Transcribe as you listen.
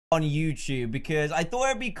on YouTube because I thought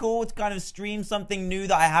it'd be cool to kind of stream something new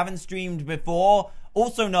that I haven't streamed before,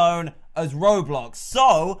 also known as Roblox.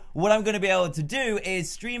 So what I'm going to be able to do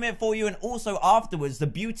is stream it for you, and also afterwards, the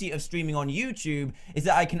beauty of streaming on YouTube is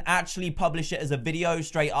that I can actually publish it as a video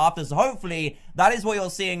straight after. So hopefully that is what you're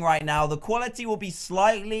seeing right now. The quality will be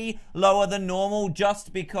slightly lower than normal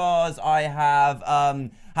just because I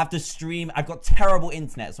have to stream. I've got terrible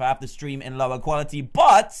internet, so I have to stream in lower quality,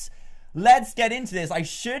 but let's get into this. I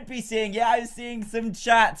should be seeing, yeah, I'm seeing some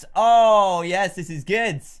chat. Oh, yes, this is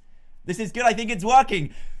good. This is good. I think it's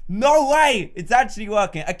working. No way. It's actually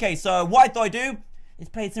working. Okay, so what I thought I'd do is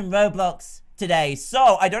play some Roblox today.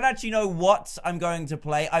 So I don't actually know what I'm going to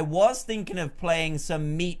play. I was thinking of playing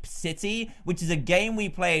some Meep City, which is a game we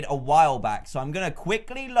played a while back. So I'm going to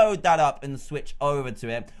quickly load that up and switch over to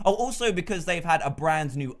it. Oh, also because they've had a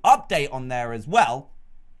brand new update on there as well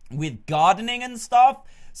with gardening and stuff.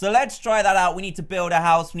 So let's try that out. We need to build a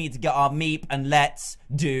house. We need to get our meep, and let's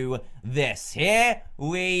do this. Here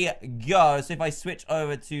we go. So if I switch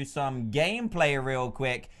over to some gameplay real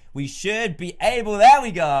quick, we should be able, there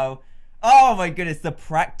we go. Oh my goodness, the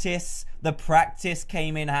practice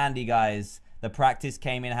came in handy, guys. The practice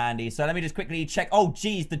came in handy. So let me just quickly check. Oh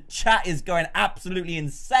geez, the chat is going absolutely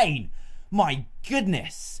insane. My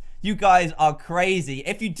goodness. You guys are crazy.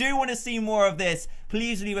 If you do want to see more of this,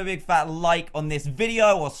 please leave a big fat like on this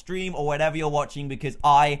video or stream or whatever you're watching, because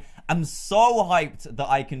I am so hyped that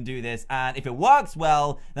I can do this. And if it works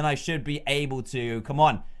well, then I should be able to. Come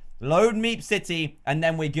on. Load Meep City, and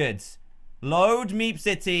then we're good. Load Meep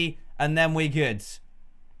City, and then we're good.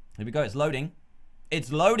 Here we go. It's loading.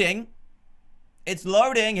 It's loading. It's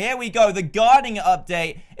loading. Here we go. The gardening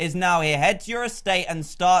update is now here. Head to your estate and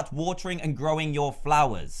start watering and growing your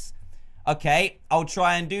flowers. Okay, I'll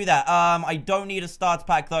try and do that. I don't need a starter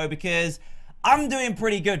pack though, because I'm doing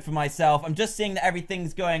pretty good for myself. I'm just seeing that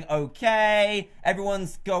everything's going okay.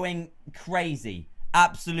 Everyone's going crazy.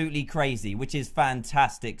 Absolutely crazy, which is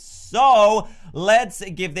fantastic. So let's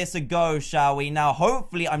give this a go, shall we? Now,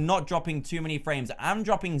 hopefully I'm not dropping too many frames. I'm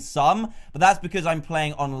dropping some, but that's because I'm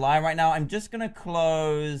playing online right now. I'm just gonna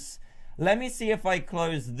close, let me see if I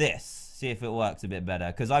close this, see if it works a bit better,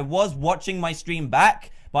 because I was watching my stream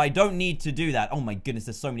back, but I don't need to do that. Oh my goodness,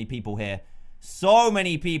 there's so many people here. So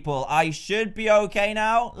many people. I should be okay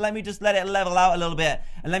now. Let me just let it level out a little bit,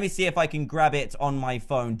 and let me see if I can grab it on my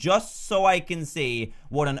phone, just so I can see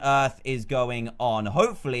what on earth is going on.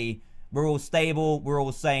 Hopefully we're all stable, we're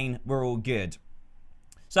all sane, we're all good.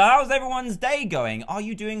 So how's everyone's day going? Are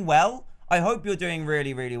you doing well? I hope you're doing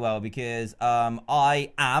really, really well, because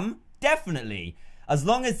I am definitely, as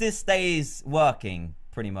long as this stays working,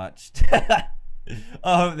 pretty much.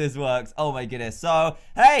 I hope this works. Oh my goodness. So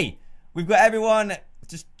hey, we've got everyone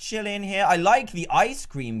just chilling here. I like the ice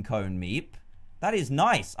cream cone meep. That is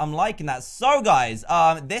nice. I'm liking that. So, guys,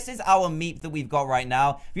 this is our meep that we've got right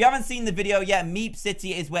now. If you haven't seen the video yet, Meep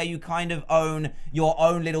City is where you kind of own your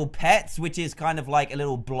own little pets, which is kind of like a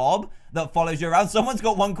little blob that follows you around. Someone's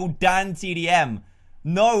got one called DanTDM.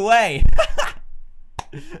 No way.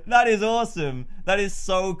 That is awesome. That is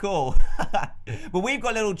so cool. But we've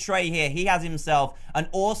got little Trey here. He has himself an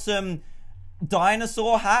awesome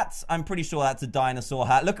dinosaur hat. I'm pretty sure that's a dinosaur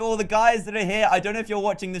hat. Look at all the guys that are here. I don't know if you're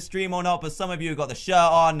watching the stream or not, but some of you have got the shirt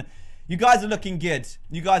on. You guys are looking good.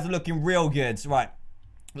 You guys are looking real good. Right,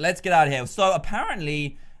 let's get out of here. So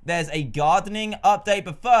apparently there's a gardening update,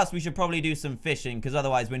 but first we should probably do some fishing, because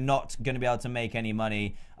otherwise we're not going to be able to make any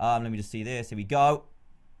money. Let me just see this. Here we go.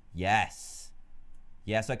 Yes.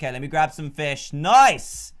 Yes, okay, let me grab some fish.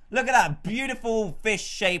 Nice! Look at that beautiful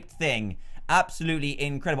fish-shaped thing. Absolutely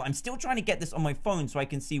incredible. I'm still trying to get this on my phone so I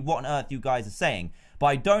can see what on earth you guys are saying, but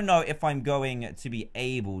I don't know if I'm going to be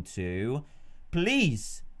able to.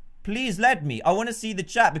 Please let me. I want to see the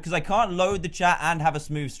chat, because I can't load the chat and have a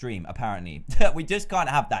smooth stream, apparently. We just can't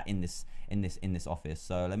have that in this office.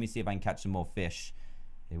 So let me see if I can catch some more fish.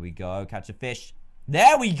 Here we go. Catch a fish.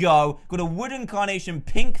 There we go. Got a wooden carnation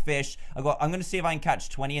pink fish. I'm going to see if I can catch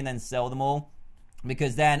 20 and then sell them all,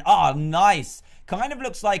 because then, oh, nice. Kind of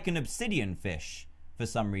looks like an obsidian fish for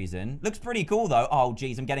some reason. Looks pretty cool, though. Oh,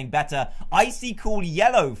 geez, I'm getting better. Icy cool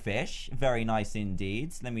yellow fish. Very nice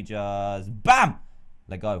indeed. Let me just... Bam!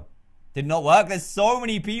 Let go. Did not work. There's so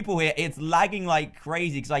many people here. It's lagging like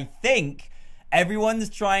crazy, because I think everyone's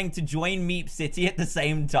trying to join Meep City at the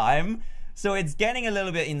same time. So it's getting a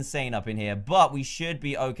little bit insane up in here, but we should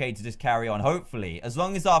be okay to just carry on, hopefully. As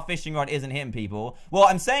long as our fishing rod isn't hitting people. Well,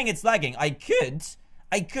 I'm saying it's lagging. I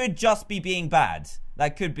could just be being bad.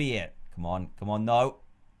 That could be it. Come on, no.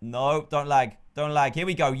 No, don't lag. Don't lag. Here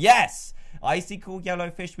we go. Yes! Icy cool yellow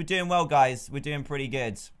fish. We're doing well, guys. We're doing pretty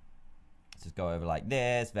good. Let's just go over like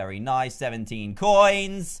this. Very nice. 17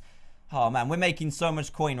 coins. Oh, man. We're making so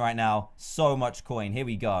much coin right now. So much coin. Here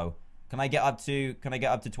we go. Can I get up to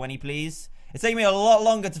 20, please? It's taking me a lot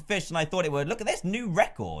longer to fish than I thought it would. Look at this new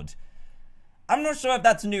record. I'm not sure if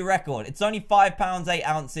that's a new record. It's only 5 pounds, 8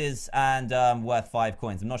 ounces, and worth 5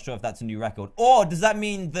 coins. I'm not sure if that's a new record. Or does that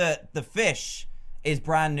mean that the fish is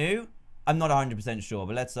brand new? I'm not 100% sure,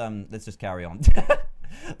 but let's just carry on.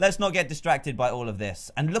 Let's not get distracted by all of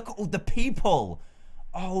this. And look at all the people.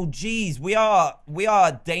 Oh, geez. We are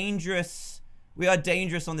dangerous. We are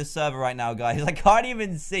dangerous on this server right now, guys. I can't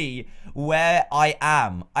even see where I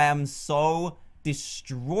am. I am so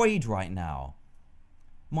destroyed right now.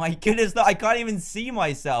 My goodness, I can't even see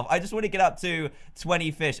myself. I just want to get up to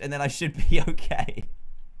 20 fish, and then I should be okay.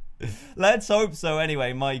 Let's hope so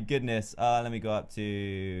anyway. My goodness. Let me go up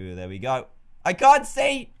to... There we go. I can't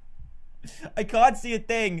see. I can't see a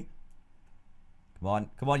thing. Come on.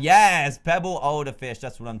 Come on. Yes. Pebble, older fish.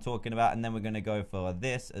 That's what I'm talking about. And then we're going to go for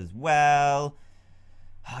this as well.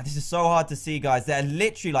 This is so hard to see, guys. There are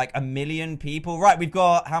literally like 1 million people. Right, we've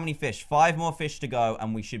got how many fish? 5 more fish to go,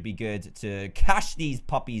 and we should be good to cash these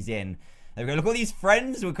puppies in. There we go. Look at all these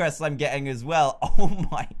friends requests I'm getting as well. Oh,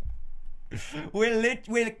 my...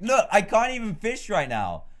 Look, I can't even fish right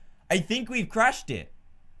now. I think we've crashed it.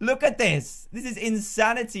 Look at this. This is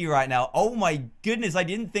insanity right now. Oh my goodness, I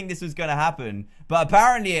didn't think this was going to happen, but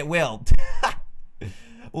apparently it will.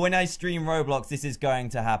 When I stream Roblox, this is going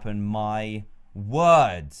to happen. My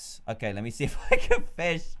words. Okay, let me see if I can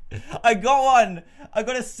fish. I got one. I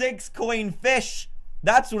got a 6 coin fish.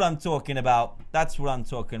 That's what I'm talking about. That's what I'm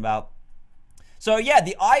talking about. So yeah,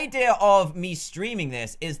 the idea of me streaming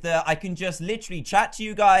this is that I can just literally chat to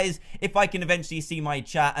you guys if I can eventually see my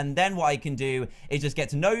chat, and then what I can do is just get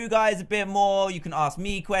to know you guys a bit more. You can ask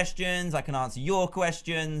me questions, I can answer your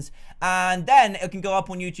questions, and then it can go up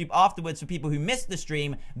on YouTube afterwards for people who missed the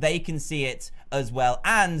stream. They can see it as well,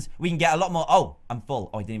 and we can get a lot more... Oh, I'm full.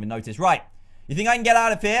 Oh, I didn't even notice. Right. You think I can get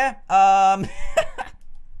out of here? I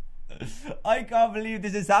can't believe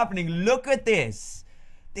this is happening. Look at this.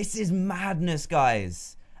 This is madness,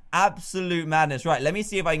 guys. Absolute madness. Right, let me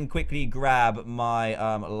see if I can quickly grab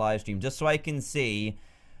my live stream just so I can see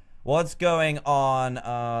what's going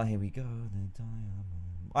on. Here we go.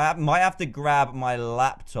 I might have to grab my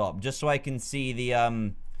laptop just so I can see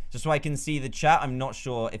the chat. I'm not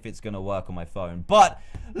sure if it's gonna work on my phone. But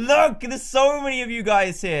look, there's so many of you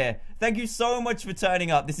guys here. Thank you so much for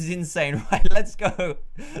turning up. This is insane. Right, let's go.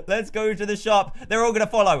 Let's go to the shop. They're all gonna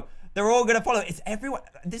follow. They're all going to follow. It's everyone.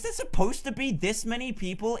 Is there supposed to be this many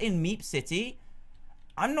people in Meep City?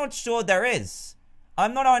 I'm not sure there is.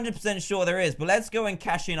 I'm not 100% sure there is. But let's go and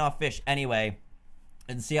cash in our fish anyway.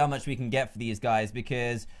 And see how much we can get for these guys.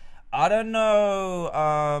 Because I don't know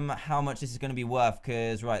how much this is going to be worth.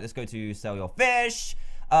 Because, right, let's go to sell your fish.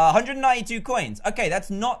 192 coins. Okay, that's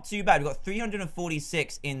not too bad. We've got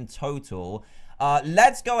 346 in total.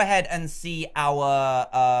 Let's go ahead and see our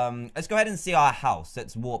house.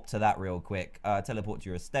 Let's warp to that real quick. Teleport to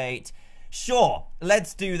your estate. Sure,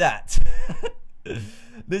 let's do that.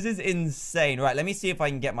 This is insane. Right, let me see if I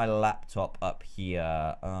can get my laptop up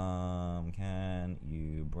here. Can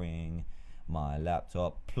you bring my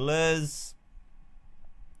laptop, please?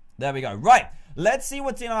 There we go. Right, let's see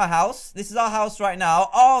what's in our house. This is our house right now.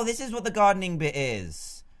 Oh, this is what the gardening bit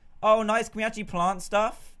is. Oh, nice. Can we actually plant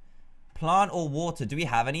stuff? Plant or water? Do we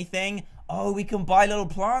have anything? Oh, we can buy little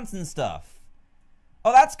plants and stuff.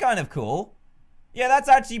 Oh, that's kind of cool. Yeah, that's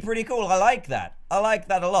actually pretty cool. I like that. I like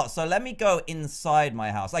that a lot. So let me go inside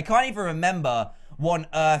my house. I can't even remember what on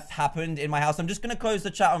earth happened in my house. I'm just going to close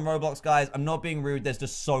the chat on Roblox, guys. I'm not being rude. There's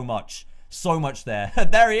just so much there.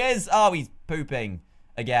 There he is. Oh, he's pooping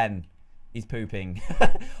again. He's pooping.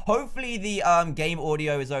 Hopefully the game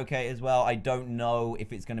audio is okay as well. I don't know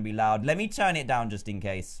if it's going to be loud. Let me turn it down just in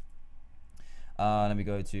case. Let me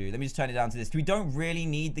just turn it down to this. We don't really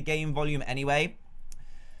need the game volume anyway.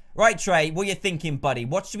 Right, Trey, what are you thinking, buddy?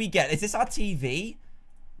 What should we get? Is this our TV?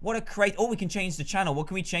 What a crate. Oh, we can change the channel. What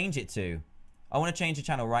can we change it to? I want to change the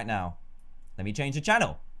channel right now. Let me change the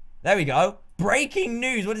channel. There we go. Breaking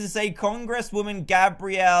news. What does it say? Congresswoman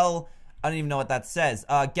Gabrielle. I don't even know what that says.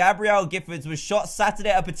 Gabrielle Giffords was shot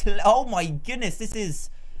Saturday up until... Oh, my goodness.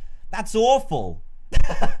 That's awful.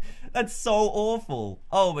 That's so awful.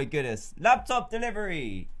 Oh my goodness. Laptop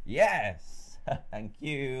delivery. Yes. Thank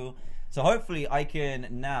you. So hopefully I can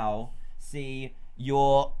now see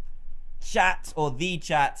your chat or the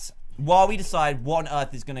chat while we decide what on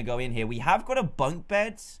earth is going to go in here. We have got a bunk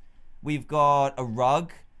bed. We've got a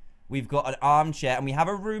rug. We've got an armchair. And we have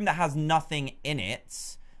a room that has nothing in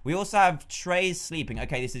it. We also have trays sleeping.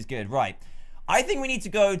 Okay, this is good. Right. I think we need to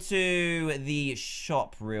go to the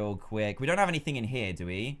shop real quick. We don't have anything in here, do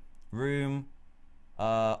we? Room.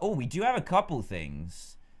 Oh, we do have a couple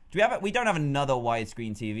things. Do we have we don't have another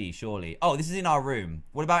widescreen TV, surely. Oh, this is in our room.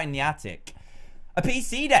 What about in the attic? A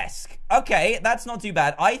PC desk. Okay, that's not too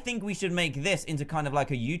bad. I think we should make this into kind of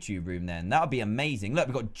like a YouTube room then. That would be amazing. Look,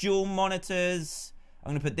 we've got dual monitors.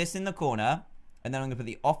 I'm going to put this in the corner. And then I'm going to put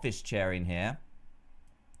the office chair in here.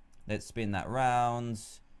 Let's spin that round.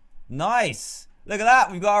 Nice. Look at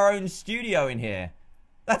that. We've got our own studio in here.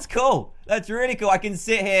 That's cool. That's really cool. I can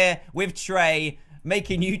sit here with Trey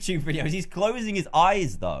making YouTube videos. He's closing his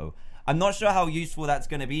eyes, though. I'm not sure how useful that's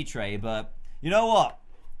going to be, Trey, but you know what?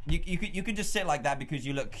 You can just sit like that because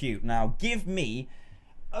you look cute. Now, give me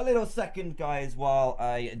a little second, guys, while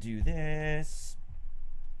I do this.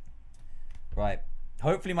 Right.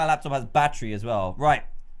 Hopefully my laptop has battery as well. Right.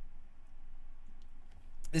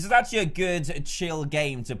 This is actually a good, chill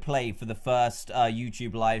game to play for the first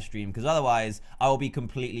YouTube live stream, because otherwise I will be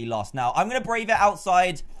completely lost. Now, I'm going to brave it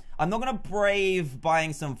outside. I'm not going to brave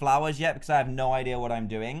buying some flowers yet because I have no idea what I'm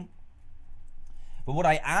doing. But what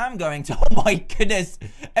I am going to... Oh my goodness.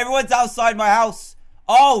 Everyone's outside my house.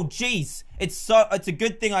 Oh, jeez. It's a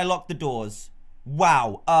good thing I locked the doors.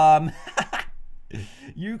 Wow.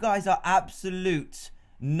 You guys are absolute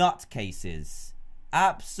nutcases.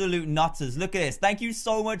 Absolute nutters. Look at this. Thank you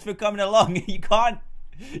so much for coming along. You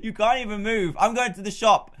can't even move. I'm going to the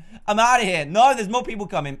shop. I'm out of here. No, there's more people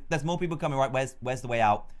coming. There's more people coming. Right, where's the way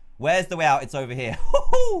out? Where's the way out? It's over here.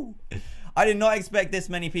 I did not expect this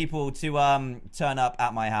many people to turn up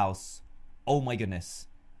at my house. Oh my goodness.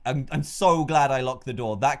 I'm so glad I locked the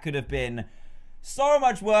door. That could have been so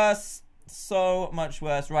much worse. So much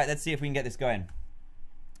worse. Right, let's see if we can get this going.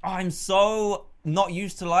 Oh, I'm so not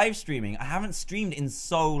used to live streaming. I haven't streamed in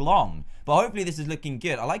so long. But hopefully this is looking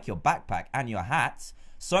good. I like your backpack and your hat.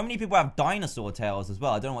 So many people have dinosaur tails as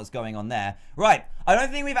well. I don't know what's going on there. Right, I don't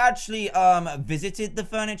think we've actually visited the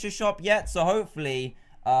furniture shop yet. So hopefully...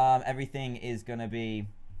 everything is gonna be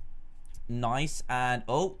nice. And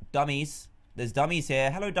oh, dummies, there's dummies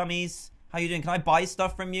here. Hello, dummies, how you doing? Can I buy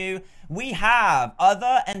stuff from you? We have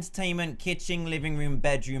other entertainment, kitchen, living room,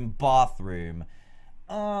 bedroom, bathroom.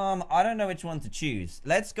 I don't know which one to choose.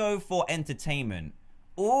 Let's go for entertainment.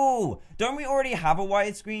 Oh, don't we already have a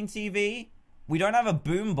widescreen TV? We don't have a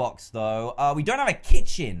boombox though. We don't have a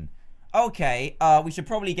kitchen. Okay, we should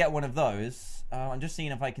probably get one of those. I'm just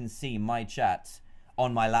seeing if I can see my chat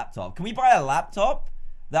on my laptop. Can we buy a laptop?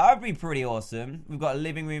 That would be pretty awesome. We've got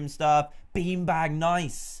living room stuff. Beanbag,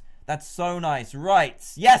 nice. That's so nice. Right.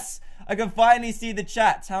 Yes, I can finally see the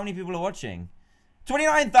chat. How many people are watching?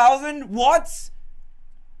 29,000? What?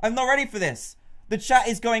 I'm not ready for this. The chat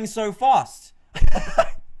is going so fast.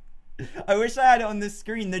 I wish I had it on the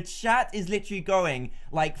screen. The chat is literally going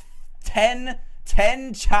like 10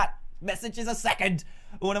 chat messages a second.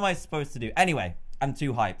 What am I supposed to do? Anyway, I'm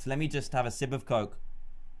too hyped. Let me just have a sip of Coke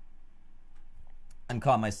and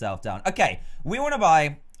calm myself down. Okay, I'm gonna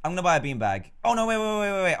buy a beanbag. Oh no,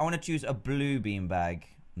 wait. I want to choose a blue beanbag.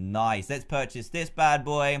 Nice. Let's purchase this bad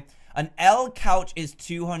boy. An L couch is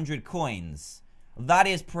 200 coins. That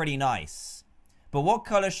is pretty nice. But what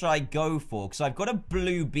color should I go for? Because I've got a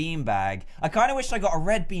blue beanbag. I kind of wish I got a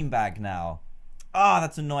red beanbag now. Ah,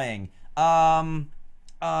 that's annoying.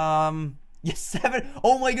 Yes,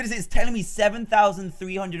 oh my goodness, it's telling me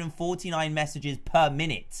 7,349 messages per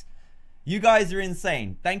minute. You guys are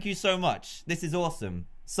insane. Thank you so much. This is awesome.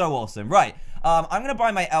 So awesome. Right, I'm going to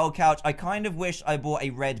buy my L couch. I kind of wish I bought a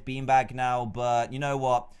red beanbag now, but you know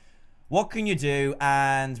what? What can you do?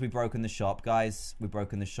 And we've broken the shop, guys. We've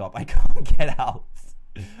broken the shop. I can't get out.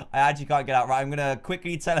 I actually can't get out. Right, I'm going to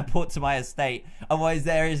quickly teleport to my estate. Otherwise,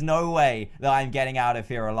 there is no way that I'm getting out of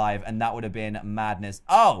here alive. And that would have been madness.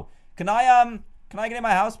 Oh, can I get in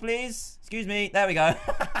my house, please? Excuse me. There we go.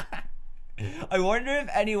 I wonder if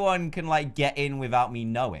anyone can, like, get in without me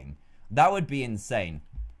knowing. That would be insane.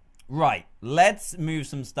 Right, let's move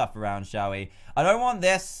some stuff around, shall we? I don't want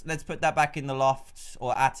this. Let's put that back in the loft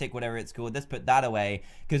or attic, whatever it's called. Let's put that away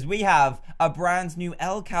because we have a brand new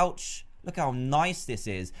L couch. Look how nice this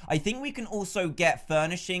is. I think we can also get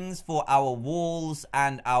furnishings for our walls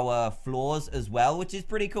and our floors as well, which is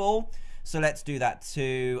pretty cool. So let's do that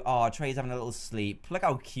too. Oh, Trey's having a little sleep. Look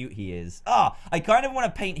how cute he is. Ah, I kind of want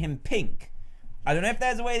to paint him pink. I don't know if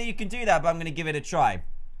there's a way that you can do that, but I'm going to give it a try.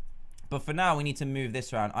 But for now, we need to move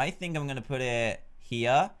this around. I think I'm going to put it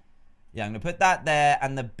here. Yeah, I'm going to put that there.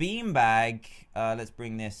 And the beanbag, let's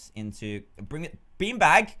bring this into...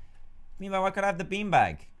 Beanbag? Beanbag, why can't I have the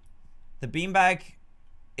beanbag? The beanbag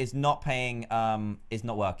is not paying... is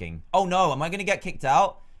not working. Oh, no. Am I going to get kicked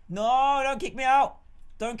out? No, don't kick me out.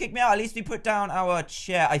 Don't kick me out. At least we put down our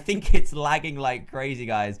chair. I think it's lagging like crazy,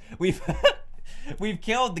 guys. We've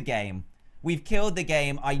killed the game. We've killed the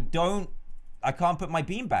game. I can't put my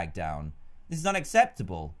beanbag down. This is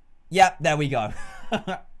unacceptable. Yep, there we go.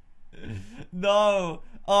 No.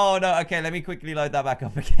 Oh, no. Okay, let me quickly load that back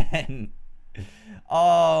up again.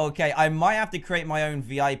 Oh, okay. I might have to create my own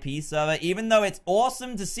VIP server. Even though it's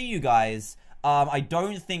awesome to see you guys, I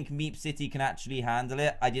don't think Meep City can actually handle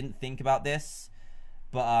it. I didn't think about this,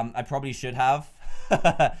 but I probably should have.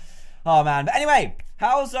 Oh, man. But anyway,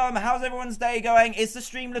 how's everyone's day going? Is the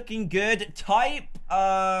stream looking good? Type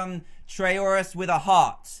Treorus with a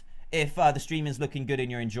heart if the stream is looking good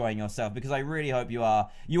and you're enjoying yourself, because I really hope you are.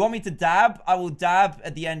 You want me to dab? I will dab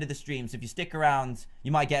at the end of the stream, so if you stick around,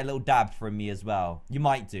 you might get a little dab from me as well. You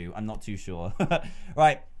might do. I'm not too sure.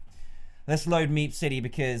 Right. Let's load Meep City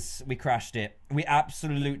because we crashed it. We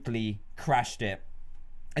absolutely crashed it.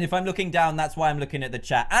 And if I'm looking down, that's why I'm looking at the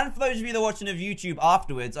chat. And for those of you that are watching on YouTube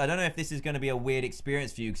afterwards, I don't know if this is going to be a weird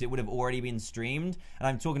experience for you because it would have already been streamed. And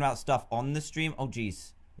I'm talking about stuff on the stream. Oh,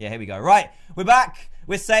 geez. Yeah, here we go. Right, we're back.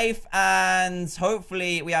 We're safe. And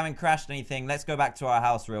hopefully we haven't crashed anything. Let's go back to our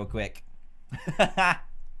house real quick. I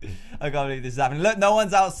can't believe this is happening. Look, no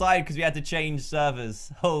one's outside because we had to change servers.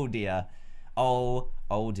 Oh, dear. Oh,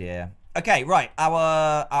 dear. Okay, right.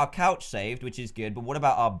 Our couch saved, which is good. But what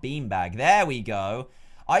about our beanbag? There we go.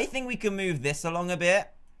 I think we can move this along a bit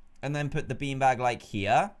and then put the beanbag like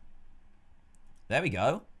here. There we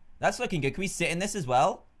go. That's looking good. Can we sit in this as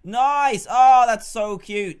well? Nice. Oh, that's so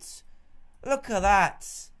cute. Look at that.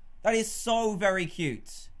 That is so very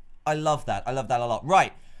cute. I love that. I love that a lot.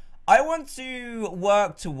 Right. I want to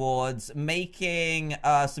work towards making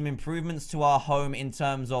some improvements to our home in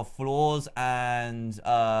terms of floors and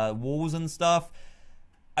walls and stuff.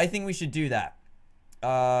 I think we should do that.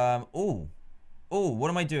 Oh, what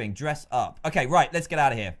am I doing? Dress up. Okay, right. Let's get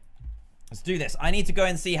out of here. Let's do this. I need to go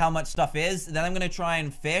and see how much stuff is. Then I'm going to try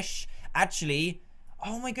and fish. Actually,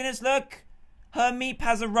 oh my goodness, look. Her Meep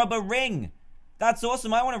has a rubber ring. That's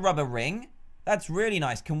awesome. I want a rubber ring. That's really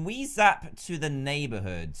nice. Can we zap to the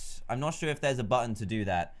neighborhoods? I'm not sure if there's a button to do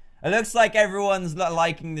that. It looks like everyone's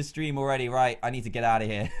liking the stream already. Right, I need to get out of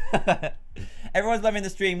here. Everyone's loving the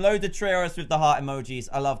stream. Loads of Treorus with the heart emojis.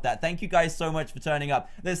 I love that. Thank you guys so much for turning up.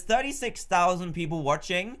 There's 36,000 people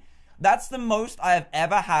watching. That's the most I have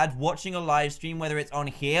ever had watching a live stream, whether it's on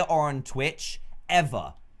here or on Twitch,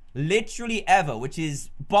 ever. Literally ever, which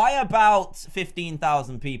is by about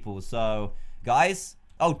 15,000 people. So, guys.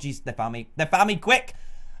 Oh, jeez, they found me. They found me quick.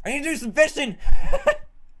 I need to do some fishing.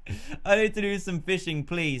 I need to do some fishing,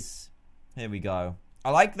 please. Here we go.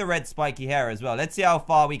 I like the red spiky hair as well. Let's see how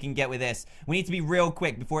far we can get with this. We need to be real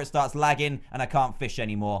quick before it starts lagging and I can't fish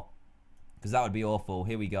anymore. Because that would be awful.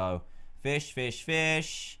 Here we go. Fish, fish,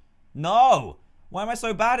 fish. No. Why am I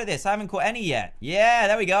so bad at this? I haven't caught any yet. Yeah,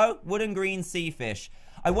 there we go. Wooden green sea fish.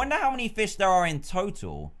 I wonder how many fish there are in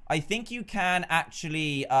total. I think you can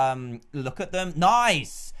actually look at them.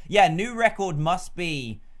 Nice. Yeah, new record must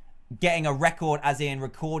be getting a record as in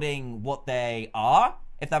recording what they are,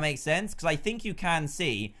 if that makes sense, because I think you can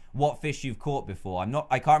see what fish you've caught before.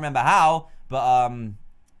 I can't remember how, but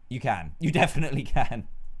you can. You definitely can.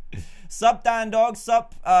 Sup, Dan Dog.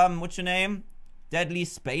 Sup, what's your name? Deadly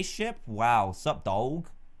Spaceship. Wow. Sup, dog.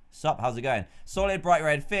 Sup, how's it going? Solid bright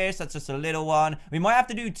red fish. That's just a little one. We might have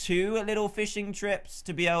to do 2 little fishing trips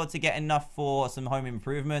to be able to get enough for some home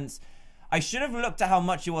improvements. I should have looked at how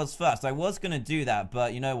much it was first. I was going to do that,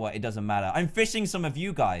 but you know what? It doesn't matter. I'm fishing some of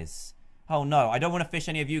you guys. Oh, no. I don't want to fish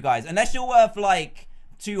any of you guys. Unless you're worth, like,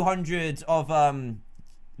 200 of,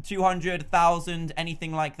 200,000,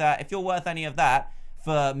 anything like that. If you're worth any of that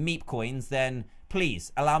for Meep coins, then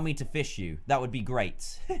please allow me to fish you. That would be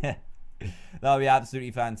great. That would be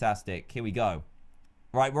absolutely fantastic. Here we go.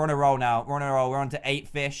 Right, we're on a roll now. We're on a roll. We're on to 8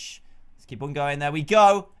 fish. Let's keep on going. There we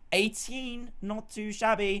go. 18. Not too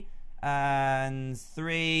shabby. And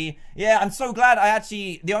 3. Yeah, I'm so glad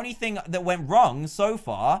the only thing that went wrong so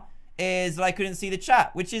far is that I couldn't see the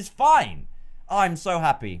chat, which is fine. I'm so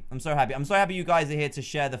happy. I'm so happy. I'm so happy you guys are here to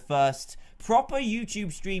share the first proper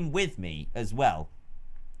YouTube stream with me as well.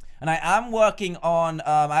 And I am working on,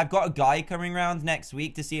 I've got a guy coming around next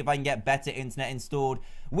week to see if I can get better internet installed,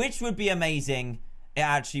 which would be amazing. It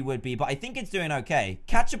actually would be, but I think it's doing okay.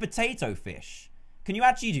 Catch a potato fish. Can you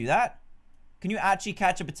actually do that? Can you actually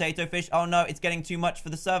catch a potato fish? Oh no, it's getting too much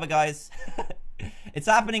for the server, guys. It's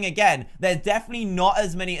happening again. There's definitely not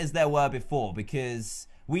as many as there were before because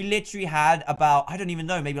we literally had about, I don't even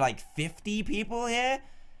know, maybe like 50 people here,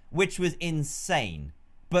 which was insane,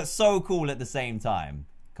 but so cool at the same time.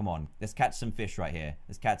 Come on. Let's catch some fish right here.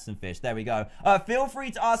 Let's catch some fish. There we go. Feel free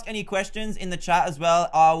to ask any questions in the chat as well.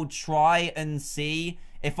 I'll try and see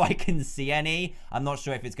if I can see any. I'm not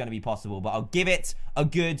sure if it's going to be possible, but I'll give it a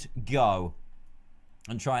good go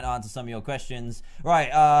and try and answer some of your questions. Right,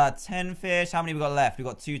 10 fish. How many we got left? We've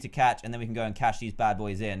got 2 to catch, and then we can go and cash these bad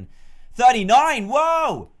boys in. 39!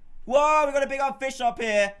 Whoa! Whoa, we got a big old fish up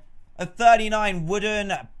here. A 39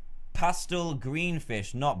 wooden pastel green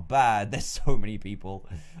fish. Not bad. There's so many people.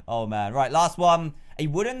 Oh, man. Right, last one. A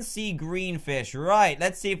wooden sea green fish. Right,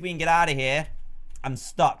 let's see if we can get out of here. I'm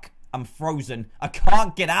stuck. I'm frozen. I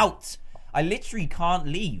can't get out. I literally can't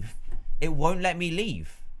leave. It won't let me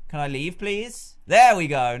leave. Can I leave, please? There we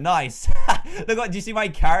go. Nice. Look, do you see my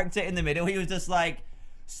character in the middle? He was just like,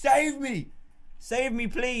 save me. Save me,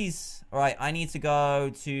 please. All right, I need to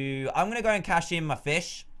go to... I'm going to go and cash in my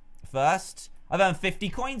fish first. I've earned 50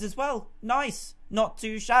 coins as well. Nice. Not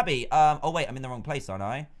too shabby. Oh, wait, I'm in the wrong place, aren't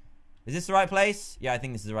I? Is this the right place? Yeah, I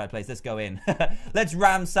think this is the right place. Let's go in. Let's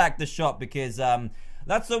ransack the shop because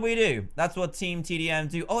that's what we do. That's what Team TDM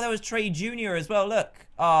do. Oh, there was Trey Jr. as well. Look.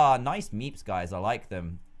 Ah, nice meeps, guys. I like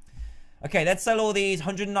them. Okay, let's sell all these.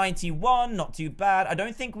 191. Not too bad. I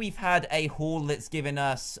don't think we've had a haul that's given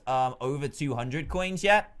us over 200 coins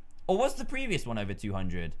yet. Or was the previous one over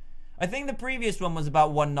 200? I think the previous one was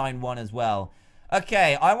about 191 as well.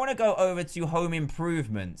 Okay, I want to go over to home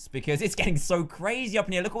improvements because it's getting so crazy up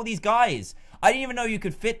in here. Look at all these guys. I didn't even know you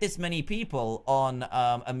could fit this many people on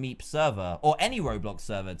a Meep server or any Roblox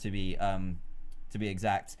server to be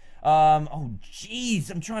exact. Oh,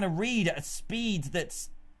 jeez, I'm trying to read at a speed that's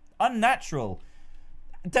unnatural.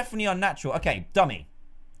 Definitely unnatural. Okay, dummy.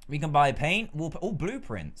 We can buy paint. Oh,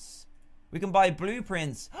 blueprints. We can buy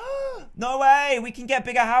blueprints. No way. We can get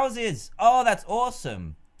bigger houses. Oh, that's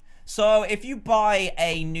awesome. So if you buy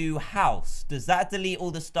a new house, does that delete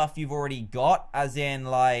all the stuff you've already got? As in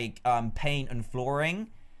like paint and flooring?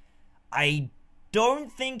 I don't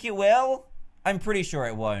think it will. I'm pretty sure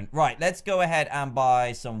it won't. Right, let's go ahead and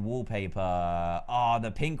buy some wallpaper. Oh,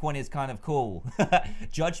 the pink one is kind of cool.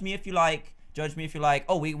 Judge me if you like. Judge me if you like.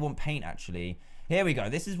 Oh, we want paint actually. Here we go.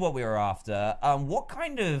 This is what we were after. What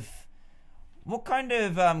kind of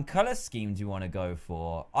color scheme do you want to go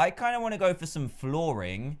for? I kind of want to go for some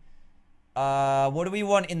flooring. What do we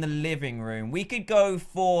want in the living room? We could go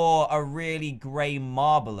for a really gray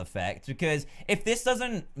marble effect because if this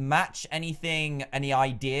doesn't match anything, any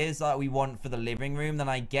ideas that we want for the living room, then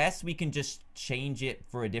I guess we can just change it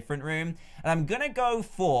for a different room. And I'm gonna go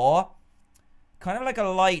for kind of like a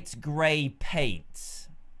light gray paint,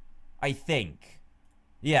 I think.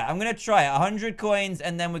 Yeah, I'm gonna try it. 100 coins,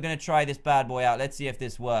 and then we're gonna try this bad boy out. Let's see if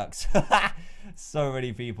this works. So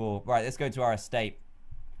many people. Right, let's go to our estate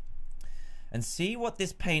and see what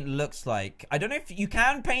this paint looks like. I don't know if you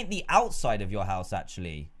can paint the outside of your house,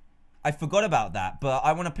 actually. I forgot about that, but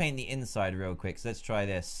I want to paint the inside real quick, so let's try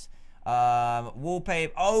this.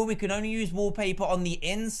 Wallpaper. Oh, we can only use wallpaper on the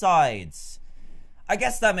insides. I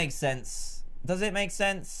guess that makes sense. Does it make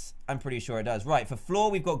sense? I'm pretty sure it does. Right, for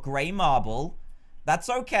floor, we've got gray marble. That's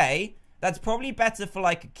okay. That's probably better for,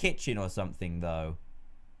 like, a kitchen or something, though.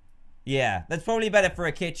 Yeah, that's probably better for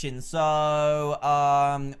a kitchen. So,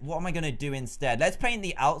 what am I going to do instead? Let's paint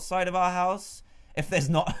the outside of our house if there's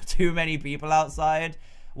not too many people outside.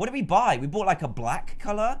 What did we buy? We bought like a black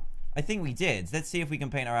color? I think we did. Let's see if we can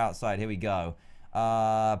paint our outside. Here we go.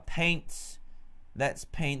 Paint. Let's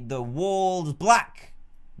paint the walls black.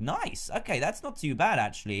 Nice. Okay, that's not too bad,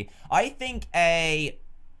 actually. I think a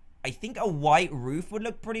white roof would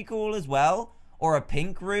look pretty cool as well. Or a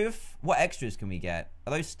pink roof. What extras can we get?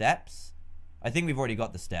 Are those steps? I think we've already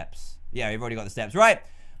got the steps. Yeah, we've already got the steps. Right.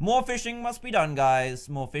 More fishing must be done, guys.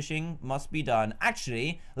 More fishing must be done.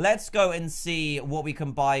 Actually, let's go and see what we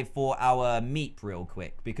can buy for our meat real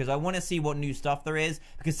quick. Because I want to see what new stuff there is.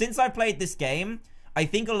 Because since I played this game, I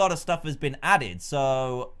think a lot of stuff has been added.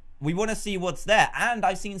 So we want to see what's there. And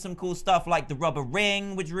I've seen some cool stuff like the rubber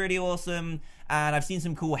ring, which is really awesome. And I've seen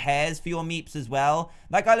some cool hairs for your meeps as well.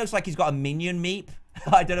 That guy looks like he's got a minion meep.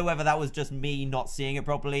 I don't know whether that was just me not seeing it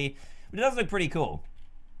properly. But it does look pretty cool.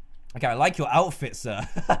 Okay, I like your outfit, sir.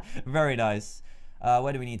 Very nice.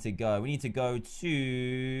 Where do we need to go? We need to go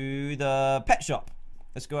to the pet shop.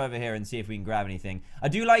 Let's go over here and see if we can grab anything. I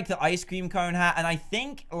do like the ice cream cone hat. And I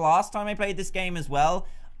think last time I played this game as well.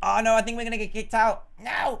 Oh, no, I think we're going to get kicked out.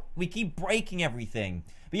 No, we keep breaking everything.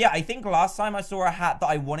 But yeah, I think last time I saw a hat that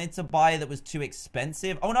I wanted to buy that was too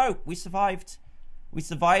expensive. Oh, no, we survived. We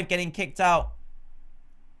survived getting kicked out.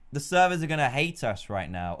 The servers are going to hate us right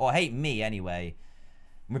now. Or hate me, anyway.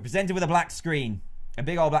 We're presented with a black screen. A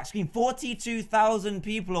big old black screen. 42,000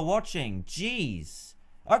 people are watching. Jeez.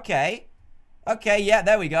 Okay. Okay, yeah,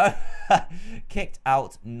 there we go. Kicked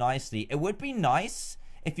out nicely. It would be nice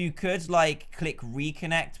if you could, like, click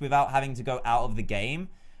reconnect without having to go out of the game.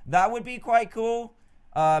 That would be quite cool.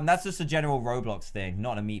 That's just a general Roblox thing,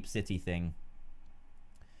 not a Meep City thing.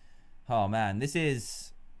 Oh, man, this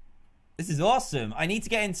is awesome. I need to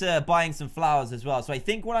get into buying some flowers as well. So I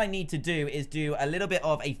think what I need to do is do a little bit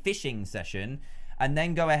of a fishing session and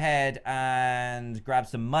then go ahead and grab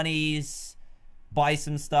some monies, buy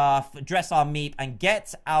some stuff, dress our Meep, and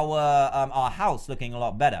get our house looking a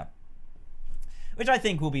lot better. Which I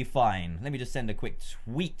think will be fine. Let me just send a quick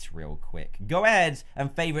tweet real quick. Go ahead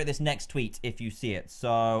and favorite this next tweet if you see it.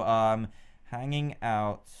 So, hanging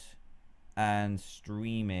out and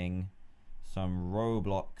streaming some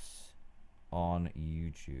Roblox on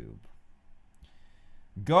YouTube.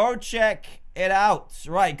 Go check it out.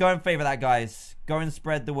 Right, go and favorite that, guys. Go and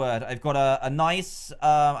spread the word. I've got a nice,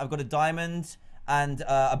 I've got a diamond and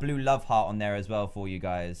a blue love heart on there as well for you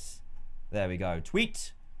guys. There we go.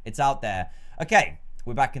 Tweet. It's out there. Okay,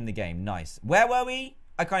 we're back in the game. Nice. Where were we?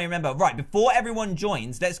 I can't even remember. Right, before everyone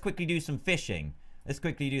joins, let's quickly do some fishing. Let's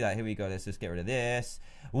quickly do that. Here we go. Let's just get rid of this.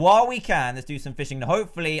 While we can, let's do some fishing.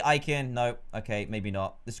 Hopefully, I can... No. Okay, maybe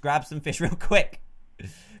not. Let's grab some fish real quick.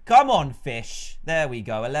 Come on, fish. There we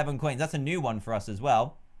go. 11 coins. That's a new one for us as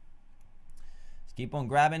well. Let's keep on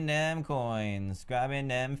grabbing them coins. Grabbing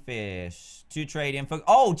them fish. To trade in for...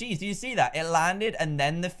 Oh, geez. Did you see that? It landed and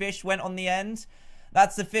then the fish went on the end.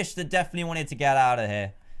 That's the fish that definitely wanted to get out of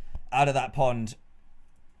here. Out of that pond.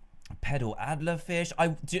 Pedal Adler fish.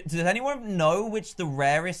 Does anyone know which the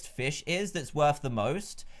rarest fish is that's worth the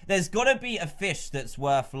most? There's got to be a fish that's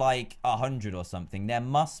worth like 100 or something. There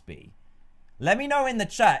must be. Let me know in the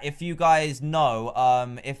chat if you guys know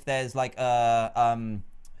if there's like a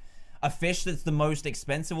fish that's the most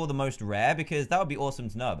expensive or the most rare, because that would be awesome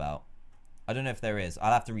to know about. I don't know if there is.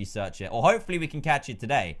 I'll have to research it. Or hopefully we can catch it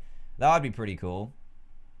today. That would be pretty cool.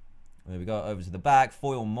 There we go. Over to the back.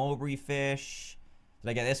 Foil mulberry fish. Did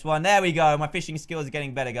I get this one? There we go. My fishing skills are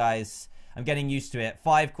getting better, guys. I'm getting used to it.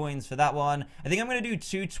 5 coins for that one. I think I'm going to do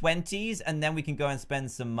 2 20s, and then we can go and spend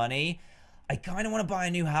some money. I kind of want to buy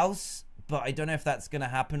a new house, but I don't know if that's going to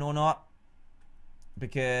happen or not.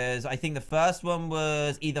 Because I think the first one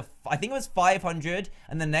was either... I think it was 500,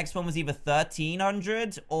 and the next one was either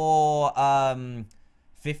 1,300 or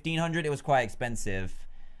 1,500. It was quite expensive.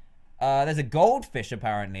 There's a goldfish,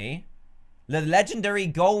 apparently. The legendary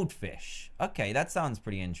goldfish. Okay, that sounds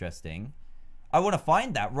pretty interesting. I want to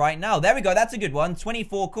find that right now. There we go. That's a good one.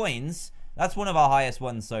 24 coins. That's one of our highest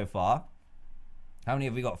ones so far. How many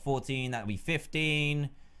have we got? 14. That would be 15.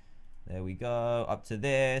 There we go. Up to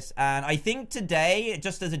this. And I think today,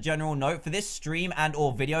 just as a general note, for this stream and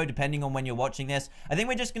or video, depending on when you're watching this, I think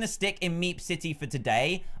we're just going to stick in Meep City for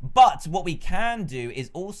today. But what we can do is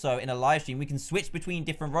also, in a live stream, we can switch between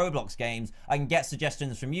different Roblox games. I can get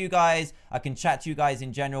suggestions from you guys. I can chat to you guys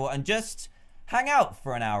in general and just hang out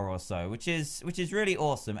for an hour or so, which is really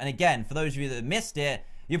awesome. And again, for those of you that missed it,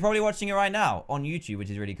 you're probably watching it right now on YouTube, which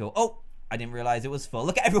is really cool. Oh! I didn't realize it was full.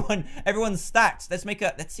 Look at everyone. Everyone's stacked. Let's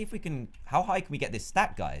see if we can... How high can we get this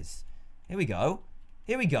stack, guys? Here we go.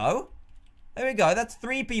 Here we go. There we go. That's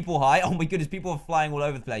 3 people high. Oh my goodness, people are flying all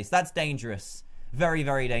over the place. That's dangerous. Very,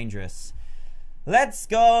 very dangerous. Let's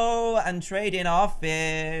go and trade in our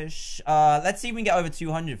fish. Let's see if we can get over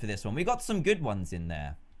 200 for this one. We got some good ones in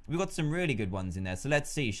there. We got some really good ones in there. So let's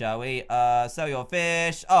see, shall we? Sell your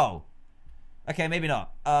fish. Oh. Okay, maybe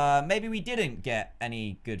not. Maybe we didn't get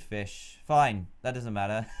any good fish. Fine. That doesn't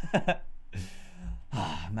matter.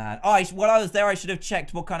 Ah, man. Oh, while I was there, I should have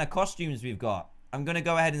checked what kind of costumes we've got. I'm going to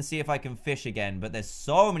go ahead and see if I can fish again. But there's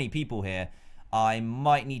so many people here. I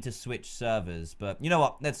might need to switch servers. But you know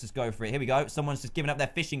what? Let's just go for it. Here we go. Someone's just given up their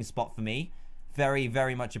fishing spot for me. Very,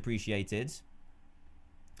 very much appreciated.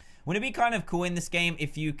 Wouldn't it be kind of cool in this game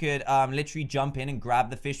if you could literally jump in and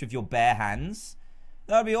grab the fish with your bare hands?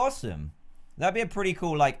 That would be awesome. That'd be a pretty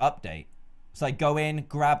cool, like, update. So, like, go in,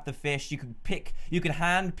 grab the fish. You could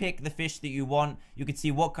hand pick the fish that you want. You could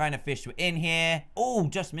see what kind of fish were in here. Oh,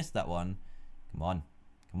 just missed that one. Come on.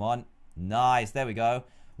 Come on. Nice. There we go.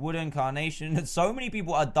 Wooden carnation. So many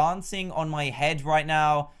people are dancing on my head right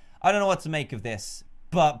now. I don't know what to make of this,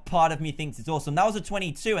 but part of me thinks it's awesome. That was a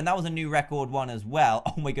 22, and that was a new record one as well.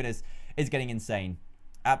 Oh, my goodness. It's getting insane.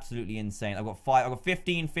 Absolutely insane. I've got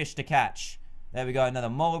 15 fish to catch. There we go, another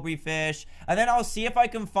mulberry fish. And then I'll see if I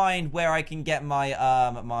can find where I can get my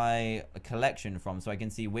my collection from, so I can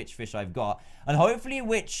see which fish I've got. And hopefully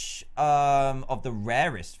which of the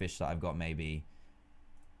rarest fish that I've got, maybe.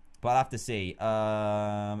 But I'll have to see.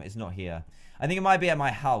 It's not here. I think it might be at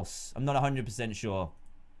my house. I'm not 100% sure.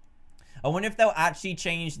 I wonder if they'll actually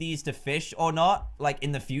change these to fish or not, like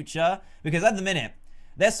in the future. Because at the minute,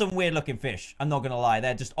 there's some weird looking fish. I'm not going to lie.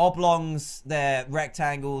 They're just oblongs, they're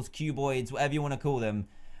rectangles, cuboids, whatever you want to call them.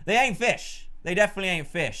 They ain't fish. They definitely ain't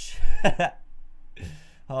fish.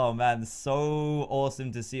 Oh man, so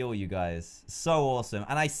awesome to see all you guys. So awesome.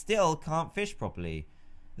 And I still can't fish properly.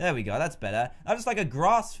 There we go, that's better. That's just like a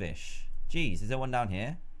grass fish. Jeez, is there one down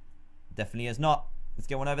here? Definitely is not. Let's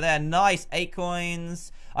get one over there. Nice, 8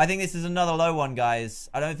 coins. I think this is another low one, guys.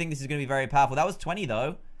 I don't think this is going to be very powerful. That was 20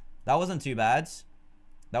 though. That wasn't too bad.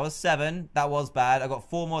 That was 7. That was bad. I got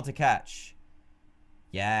 4 more to catch.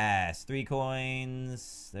 Yes, 3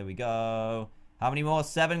 coins. There we go. How many more?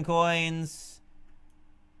 7 coins.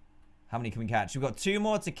 How many can we catch? We've got 2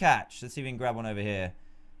 more to catch. Let's see if we can grab one over here.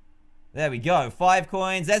 There we go. 5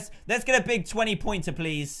 coins. Let's get a big 20-pointer,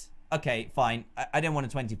 please. Okay, fine. I didn't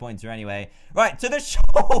want a 20-pointer anyway. Right, to the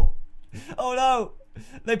shoal. Oh, no.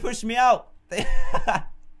 They pushed me out.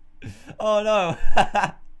 Oh, no.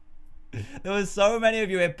 There was so many of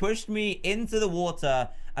you. It pushed me into the water,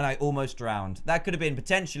 and I almost drowned. That could have been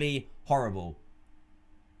potentially horrible.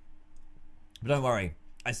 But don't worry.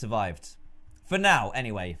 I survived. For now,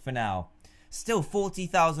 anyway. For now. Still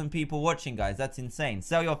 40,000 people watching, guys. That's insane.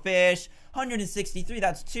 Sell your fish. 163.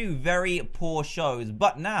 That's 2 very poor shows.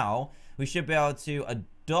 But now, we should be able to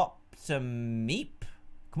adopt a meep.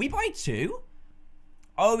 Can we buy 2?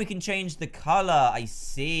 Oh, we can change the color. I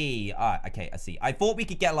see. Okay, I see. I thought we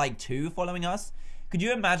could get like 2 following us. Could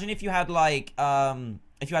you imagine if you had like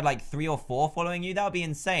 3 or 4 following you? That would be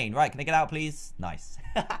insane. Right, can I get out, please? Nice.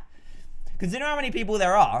 Considering how many people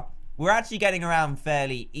there are, we're actually getting around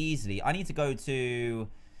fairly easily. I need to go to...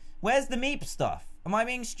 Where's the meep stuff? Am I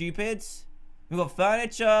being stupid? We've got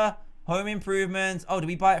furniture, home improvements. Oh, do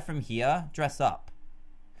we buy it from here? Dress up.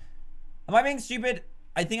 Am I being stupid?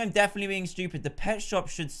 I think I'm definitely being stupid. The pet shop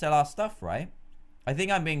should sell our stuff, right? I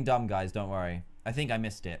think I'm being dumb, guys. Don't worry. I think I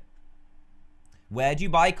missed it. Where do you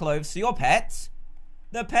buy clothes for your pet?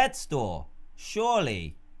 The pet store.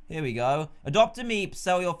 Surely. Here we go. Adopt a meep.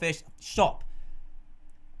 Sell your fish. Shop.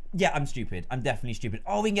 Yeah, I'm stupid. I'm definitely stupid.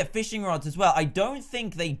 Oh, we can get fishing rods as well. I don't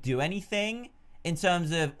think they do anything in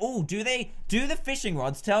terms of... Oh, do they... Do the fishing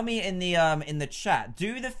rods... Tell me in the chat.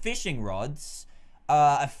 Do the fishing rods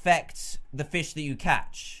affect the fish that you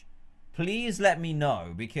catch? Please let me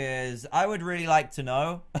know, because I would really like to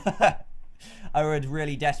know. I would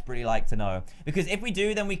really desperately like to know. Because if we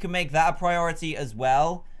do, then we can make that a priority as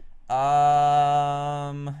well.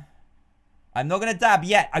 I'm not going to dab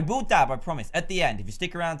yet. I will dab, I promise. At the end. If you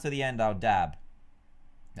stick around to the end, I'll dab.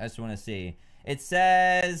 I just want to see. It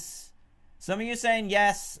says... Some of you are saying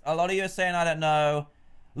yes. A lot of you are saying I don't know.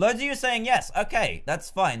 Loads of you are saying yes. Okay, that's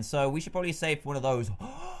fine. So we should probably save one of those.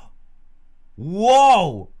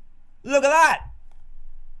 Whoa! Look at that!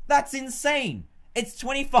 That's insane. It's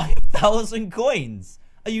 25,000 coins.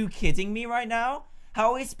 Are you kidding me right now? How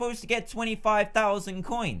are we supposed to get 25,000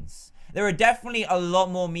 coins? There are definitely a lot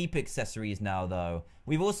more meep accessories now, though.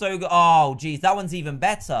 We've also got... Oh, geez. That one's even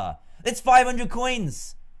better. It's 500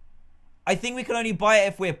 coins. I think we can only buy it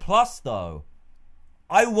if we're plus, though.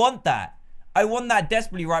 I want that. I want that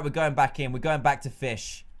desperately. Right, we're going back in. We're going back to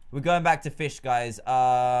fish. We're going back to fish, guys.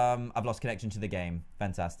 I've lost connection to the game.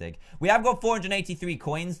 Fantastic. We have got 483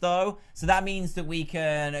 coins, though. So that means that we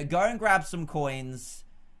can go and grab some coins...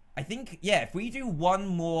 I think, yeah, if we do one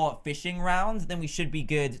more fishing round, then we should be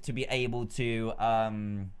good to be able to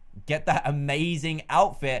get that amazing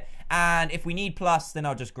outfit. And if we need plus, then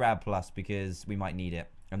I'll just grab plus because we might need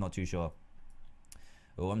it. I'm not too sure.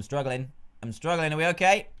 Oh, I'm struggling. I'm struggling. Are we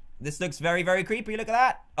okay? This looks very, very creepy. Look at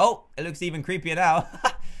that. Oh, it looks even creepier now.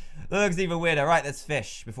 It looks even weirder. Right, let's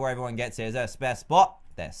fish before everyone gets here. Is there a spare spot?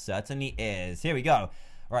 There certainly is. Here we go. All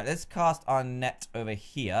right, let's cast our net over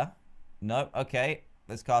here. No, okay.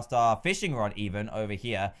 Let's cast our fishing rod even over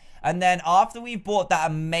here. And then after we've bought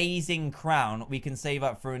that amazing crown, we can save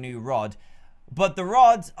up for a new rod. But the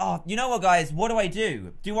rods... Oh, you know what, guys? What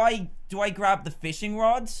do? Do I grab the fishing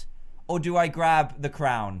rods? Or do I grab the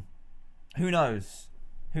crown? Who knows?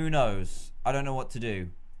 Who knows? I don't know what to do.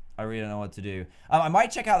 I really don't know what to do. I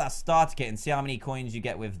might check out that starter kit and see how many coins you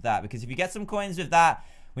get with that. Because if you get some coins with that,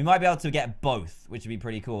 we might be able to get both, which would be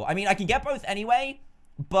pretty cool. I mean, I can get both anyway...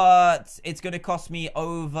 But it's going to cost me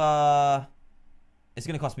over... It's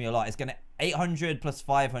going to cost me a lot. It's going to... 800 plus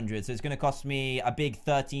 500. So it's going to cost me a big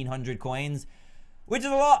 1,300 coins. Which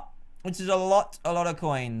is a lot. Which is a lot of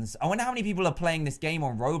coins. I wonder how many people are playing this game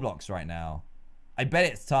on Roblox right now. I bet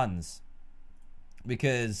it's tons.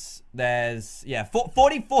 Because there's... Yeah,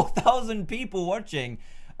 44,000 people watching.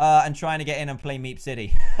 And trying to get in and play Meep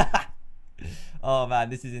City. Oh,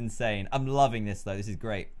 man. This is insane. I'm loving this, though. This is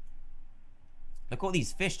great. Look at all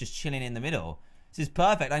these fish just chilling in the middle. This is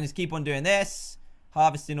perfect. I can just keep on doing this,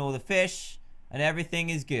 harvesting all the fish, and everything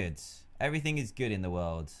is good. Everything is good in the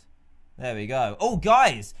world. There we go. Oh,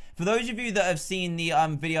 guys, for those of you that have seen the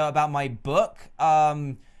video about my book, are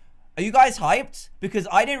you guys hyped? Because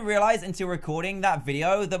I didn't realize until recording that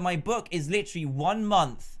video that my book is literally 1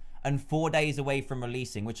 month and 4 days away from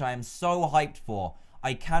releasing, which I am so hyped for.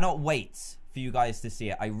 I cannot wait for you guys to see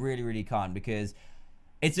it. I really, really can't, because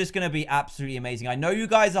it's just going to be absolutely amazing. I know you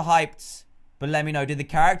guys are hyped, but let me know. Did the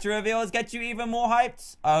character reveals get you even more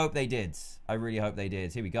hyped? I hope they did. I really hope they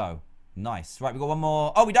did. Here we go. Nice. Right, we got one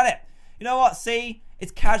more. Oh, we done it. You know what? See?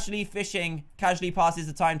 It's casually fishing. Casually passes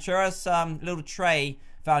the time. Churros, little Trey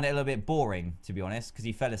found it a little bit boring, to be honest, because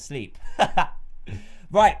he fell asleep.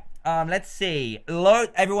 Right. Let's see.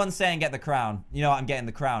 Everyone's saying get the crown. You know what? I'm getting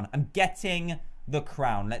the crown. I'm getting the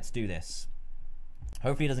crown. Let's do this.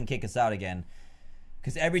 Hopefully it doesn't kick us out again,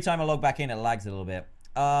 because every time I log back in, it lags a little bit.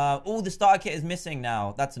 Oh, the starter kit is missing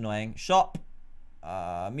now. That's annoying. Shop.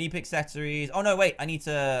 Meep accessories. Oh, no, wait. I need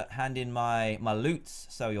to hand in my loot.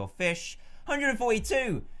 Sell your fish.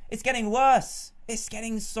 142. It's getting worse. It's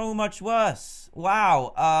getting so much worse.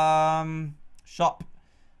 Wow. Shop.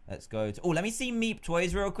 Let's go to... Oh, let me see Meep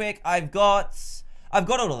toys real quick. I've got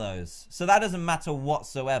all of those, so that doesn't matter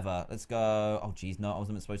whatsoever. Let's go. Oh, geez, no, I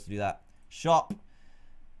wasn't supposed to do that. Shop.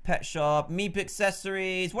 Pet shop. Meep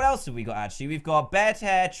accessories. What else have we got, actually? We've got bed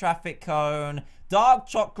hair, traffic cone, dark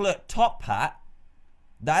chocolate top hat.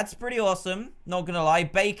 That's pretty awesome. Not gonna lie.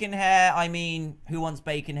 Bacon hair. I mean, who wants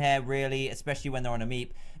bacon hair, really? Especially when they're on a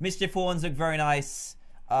Meep. Mischief horns look very nice.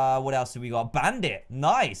 What else have we got? Bandit.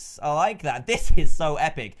 Nice. I like that. This is so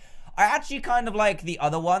epic. I actually kind of like the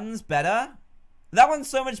other ones better. That one's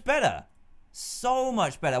so much better. So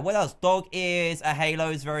much better. What else? Dog ears. A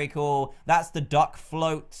halo is very cool. That's the duck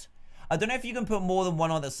float. I don't know if you can put more than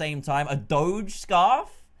one on at the same time. A Doge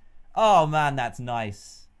scarf. Oh, man, that's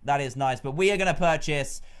nice. That is nice. But we are going to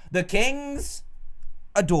purchase the King's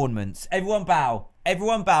adornments. Everyone bow.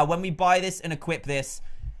 Everyone bow. When we buy this and equip this,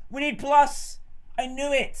 we need plus. I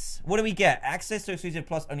knew it. What do we get? Access to exclusive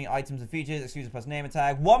plus only items and features. Exclusive plus name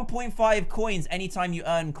tag. 1.5 coins anytime you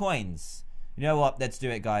earn coins. You know what? Let's do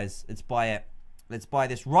it, guys. Let's buy it. Let's buy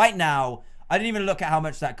this right now. I didn't even look at how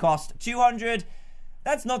much that cost. 200.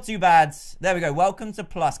 That's not too bad. There we go. Welcome to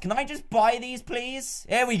plus. Can I just buy these, please?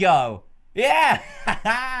 Here we go. Yeah.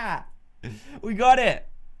 We got it.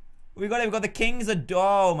 We got it. We got the King's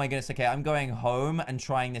oh my goodness. Okay, I'm going home and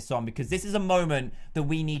trying this on, because this is a moment that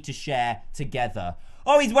we need to share together.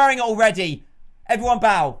 Oh, he's wearing it already. Everyone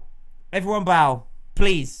bow. Everyone bow.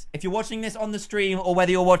 Please, if you're watching this on the stream or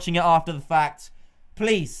whether you're watching it after the fact,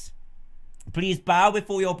 please bow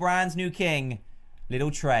before your brand new king, little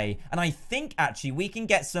Trey. And I think, actually, we can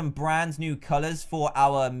get some brand new colors for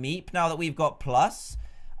our Meep now that we've got plus.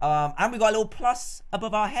 And we got a little plus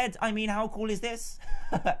above our head. I mean, how cool is this?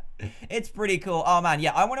 It's pretty cool. Oh, man.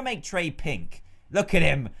 Yeah, I want to make Trey pink. Look at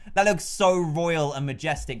him. That looks so royal and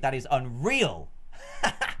majestic. That is unreal.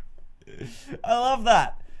 I love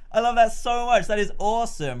that. I love that so much. That is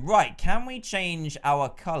awesome. Right. Can we change our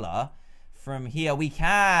color from here? We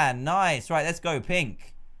can. Nice. Right. Let's go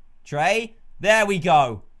pink. Trey. There we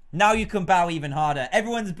go. Now you can bow even harder.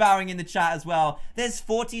 Everyone's bowing in the chat as well. There's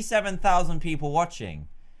 47,000 people watching.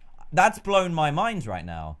 That's blown my mind right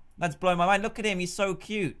now. That's blown my mind. Look at him. He's so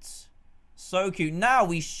cute. So cute. Now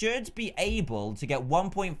we should be able to get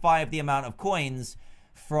 1.5 the amount of coins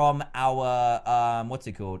from our, what's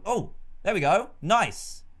it called? Oh, there we go.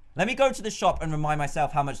 Nice. Let me go to the shop and remind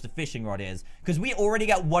myself how much the fishing rod is, because we already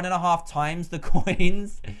get 1.5 times the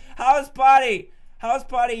coins. House party. House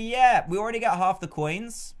party. Yeah, we already got half the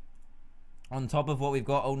coins on top of what we've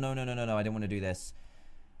got. Oh, no. I didn't want to do this.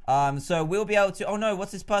 So we'll be able to... Oh, no.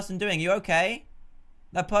 What's this person doing? You okay?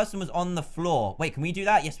 That person was on the floor. Wait, can we do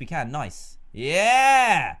that? Yes, we can. Nice.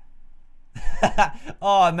 Yeah!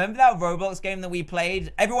 Oh, remember that Roblox game that we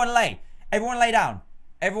played? Everyone lay. Everyone lay down.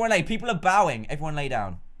 Everyone lay. People are bowing. Everyone lay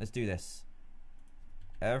down. Let's do this.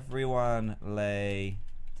 Everyone lay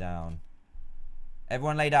down.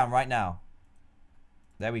 Everyone lay down right now.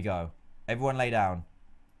 There we go. Everyone lay down.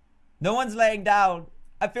 No one's laying down.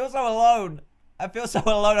 I feel so alone. I feel so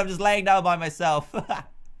alone. I'm just laying down by myself.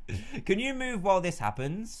 Can you move while this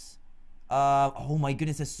happens? Oh my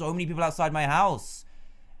goodness, there's so many people outside my house.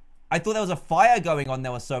 I thought there was a fire going on.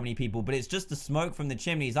 There were so many people, but it's just the smoke from the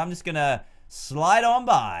chimneys. I'm just gonna slide on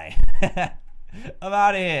by. I'm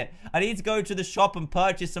out of here. I need to go to the shop and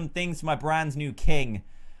purchase some things for my brand new king.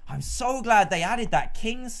 I'm so glad they added that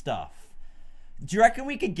king stuff. Do you reckon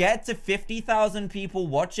we could get to 50,000 people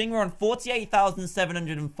watching? We're on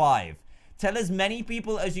 48,705. Tell as many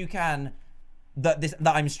people as you can that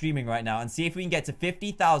I'm streaming right now and see if we can get to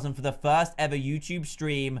 50,000 for the first ever YouTube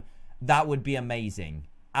stream. That would be amazing.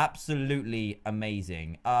 Absolutely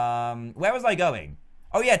amazing. Where was I going?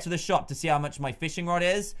 Oh yeah, to the shop to see how much my fishing rod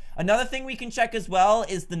is. Another thing we can check as well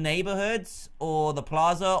is the neighborhoods or the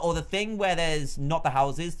plaza or the thing where there's not the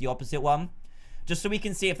houses, the opposite one. Just so we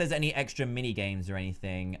can see if there's any extra mini games or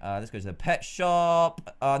anything. Let's go to the pet shop.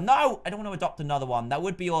 No, I don't want to adopt another one. That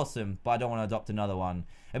would be awesome, but I don't want to adopt another one.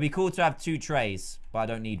 It'd be cool to have 2 trays, but I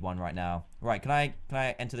don't need one right now. Right, can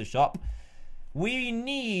I enter the shop? We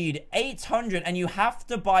need 800, and you have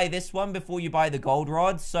to buy this one before you buy the gold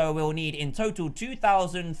rods. So we'll need in total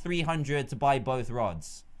 2,300 to buy both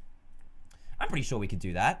rods. I'm pretty sure we could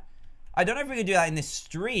do that. I don't know if we could do that in this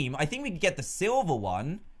stream. I think we could get the silver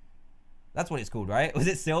one. That's what it's called, right? Was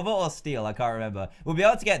it silver or steel? I can't remember. We'll be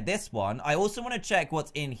able to get this one. I also want to check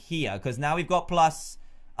what's in here, because now we've got plus...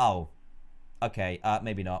 Oh. Okay,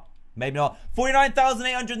 maybe not. Maybe not.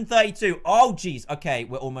 49,832. Oh, jeez. Okay,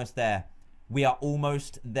 we're almost there. We are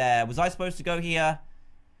almost there. Was I supposed to go here?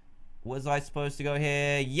 Was I supposed to go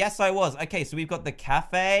here? Yes, I was. Okay, so we've got the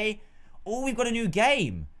cafe. Oh, we've got a new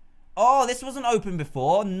game. Oh, this wasn't open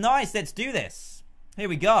before. Nice, let's do this. Here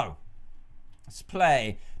we go. Let's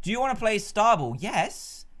play. Do you want to play Starball?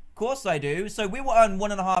 Yes, of course I do. So we will earn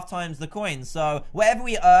 1.5 times the coins. So whatever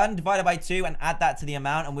we earn, divided by 2 and add that to the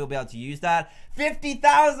amount, and we'll be able to use that.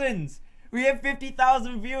 50,000! We have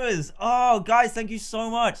 50,000 viewers. Oh, guys, thank you so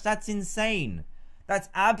much. That's insane. That's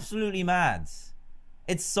absolutely mad.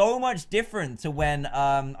 It's so much different to when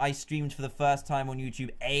I streamed for the first time on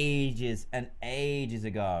YouTube ages and ages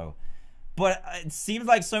ago. But it seems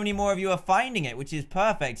like so many more of you are finding it, which is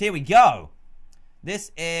perfect. Here we go.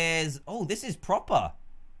 This is... Oh, this is proper.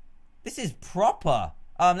 This is proper.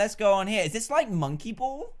 Let's go on here. Is this like Monkey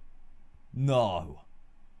Ball? No.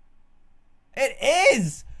 It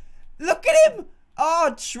is! Look at him!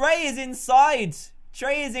 Oh, Trey is inside.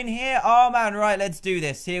 Trey is in here. Oh, man. Right, let's do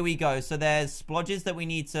this. Here we go. So there's splodges that we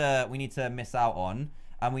need to miss out on.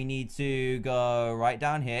 And we need to go right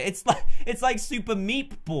down here. It's like Super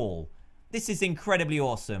Meat Ball. This is incredibly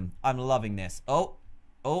awesome. I'm loving this. Oh,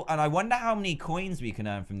 and I wonder how many coins we can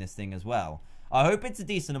earn from this thing as well. I hope it's a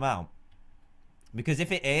decent amount. Because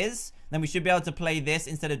if it is, then we should be able to play this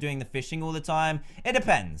instead of doing the fishing all the time. It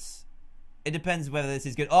depends. It depends whether this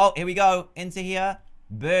is good. Oh, here we go. Into here.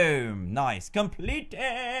 Boom. Nice.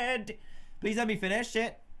 Completed. Please let me finish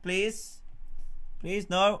it. Please. Please,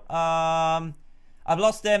 no. I've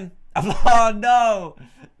lost him. Oh, no.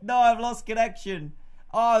 No, I've lost connection.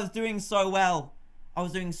 Oh, I was doing so well. I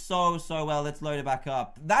was doing so well. Let's load it back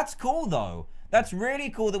up. That's cool, though. That's really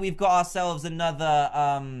cool that we've got ourselves another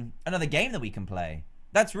game that we can play.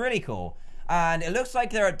 That's really cool. And it looks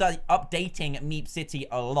like they're updating Meep City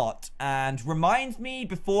a lot. And remind me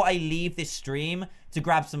before I leave this stream to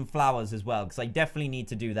grab some flowers as well, because I definitely need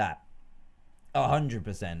to do that.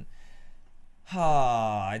 100%.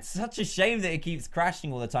 Ah, it's such a shame that it keeps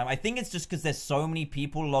crashing all the time. I think it's just because there's so many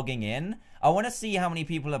people logging in. I want to see how many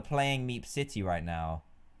people are playing Meep City right now.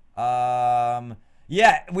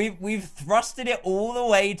 Yeah, we've thrusted it all the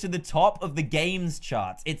way to the top of the games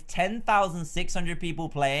charts. It's 10,600 people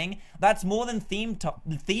playing. That's more than Theme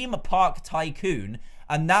Park Tycoon.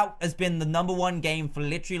 And that has been the #1 game for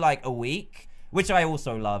literally like a week, which I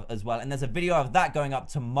also love as well. And there's a video of that going up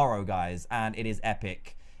tomorrow, guys. And it is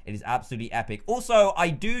epic. It is absolutely epic. Also, I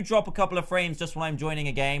do drop a couple of frames just when I'm joining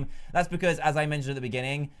a game. That's because, as I mentioned at the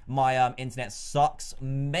beginning, my internet sucks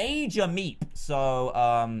major meep. So,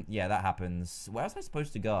 yeah, that happens. Where was I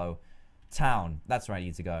supposed to go? Town. That's where I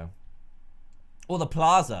need to go. Or the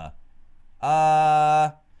plaza.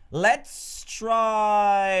 Let's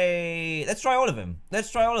try all of them. Let's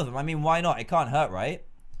try all of them. I mean, why not? It can't hurt, right?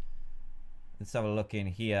 Let's have a look in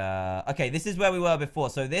here. Okay, this is where we were before.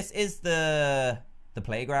 So this is the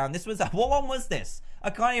playground. This was, what one was this? I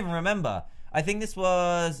can't even remember. I think that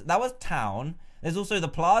was town. There's also the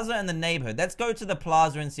plaza and the neighborhood. Let's go to the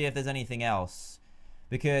plaza and see if there's anything else.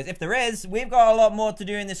 Because if there is, we've got a lot more to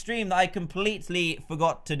do in the stream that I completely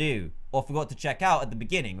forgot to do. Or forgot to check out at the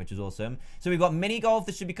beginning, which is awesome. So we've got mini golf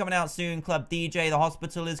that should be coming out soon. Club DJ, the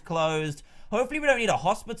hospital is closed. Hopefully we don't need a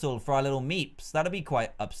hospital for our little meeps. That'll be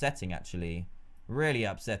quite upsetting, actually. Really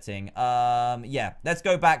upsetting. Yeah, let's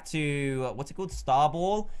go back to, what's it called?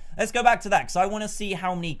 Starball. Let's go back to that, because I want to see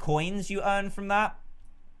how many coins you earn from that.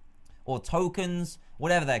 Or tokens,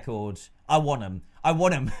 whatever they're called. I want them. I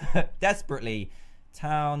want them. Desperately.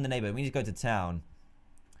 Town, the neighborhood. We need to go to town.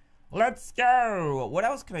 Let's go. What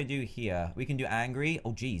else can I do here? We can do angry.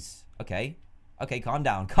 Oh, jeez. Okay. Okay, calm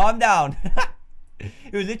down. Calm down.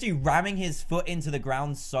 He was literally ramming his foot into the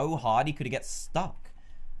ground so hard he could get stuck.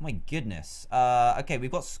 My goodness. Okay,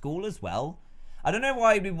 we've got school as well. I don't know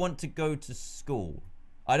why we want to go to school.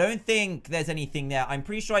 I don't think there's anything there. I'm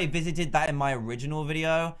pretty sure I visited that in my original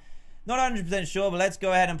video. Not 100% sure, but let's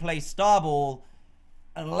go ahead and play Starball.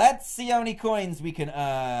 And let's see how many coins we can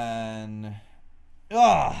earn.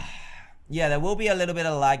 Ugh. Yeah, there will be a little bit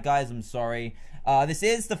of lag, guys. I'm sorry. This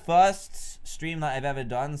is the first stream that I've ever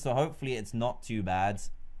done, so hopefully it's not too bad.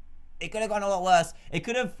 It could have gone a lot worse. It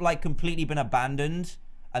could have, like, completely been abandoned,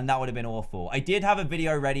 and that would have been awful. I did have a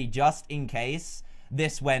video ready just in case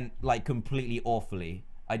this went, like, completely awfully.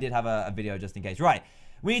 I did have a video just in case. Right,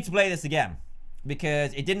 we need to play this again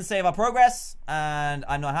because it didn't save our progress, and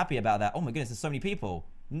I'm not happy about that. Oh, my goodness, there's so many people.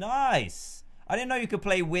 Nice. I didn't know you could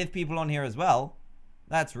play with people on here as well.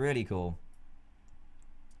 That's really cool.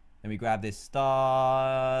 Let me grab this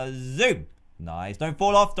star. Zoom. Nice. Don't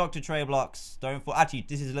fall off, Dr. Trey Blocks. Don't fall. Actually,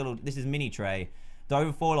 this is mini Trey.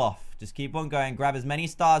 Don't fall off. Just keep on going. Grab as many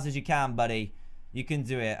stars as you can, buddy. You can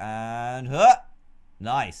do it. And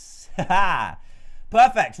nice.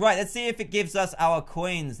 Perfect. Right, let's see if it gives us our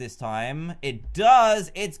coins this time. It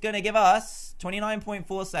does. It's going to give us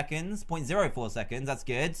 29.4 seconds. 0.04 seconds. That's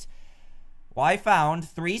good. Well, I found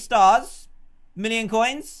 3 stars. Million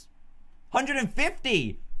coins.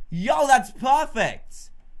 150. Yo, that's perfect.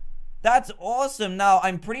 That's awesome. Now,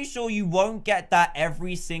 I'm pretty sure you won't get that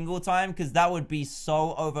every single time because that would be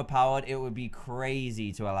so overpowered. It would be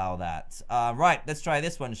crazy to allow that. Right, let's try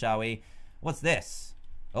this one, shall we? What's this?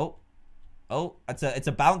 Oh, it's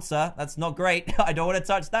a bouncer. That's not great. I don't want to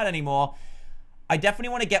touch that anymore. I definitely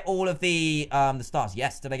want to get all of the stars.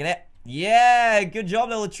 Yes, did I get it? Yeah, good job,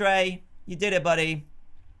 little Trey. You did it, buddy.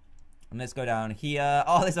 And let's go down here.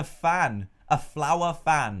 Oh, there's a fan. A flower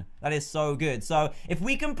fan. That is so good. So, if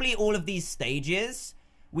we complete all of these stages,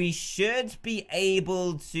 we should be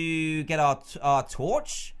able to get our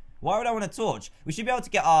torch. Why would I want a torch? We should be able to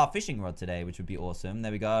get our fishing rod today, which would be awesome.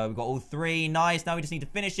 There we go. We've got all 3. Nice. Now we just need to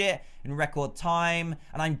finish it in record time.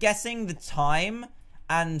 And I'm guessing the time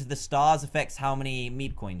and the stars affects how many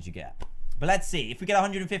meat coins you get. But let's see. If we get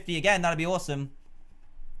 150 again, that'd be awesome.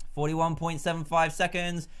 41.75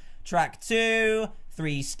 seconds. Track 2.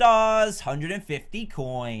 3 stars, 150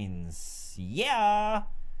 coins. Yeah.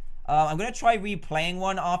 I'm going to try replaying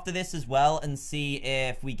one after this as well and see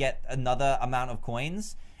if we get another amount of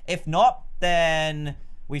coins. If not, then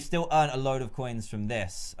we still earn a load of coins from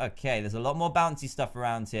this. Okay, there's a lot more bouncy stuff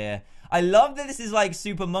around here. I love that this is like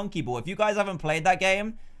Super Monkey Ball. If you guys haven't played that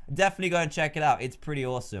game, definitely go and check it out. It's pretty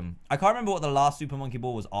awesome. I can't remember what the last Super Monkey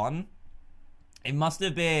Ball was on. It must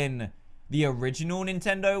have been the original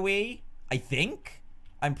Nintendo Wii, I think.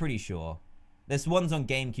 I'm pretty sure. There's ones on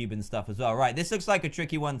GameCube and stuff as well. Right, this looks like a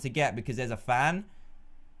tricky one to get because there's a fan.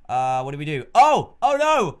 What do we do? Oh! Oh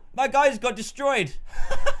no! My guy's got destroyed!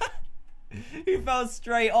 He fell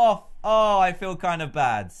straight off. Oh, I feel kind of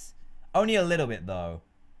bad. Only a little bit, though.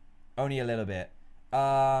 Only a little bit.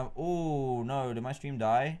 Oh, no. Did my stream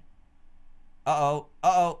die? Uh-oh.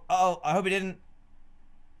 Uh-oh. Uh-oh. I hope it didn't.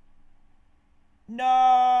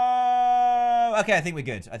 No. Okay, I think we're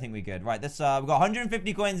good. I think we're good. Right, this we've got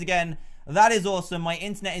 150 coins again. That is awesome. My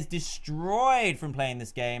internet is destroyed from playing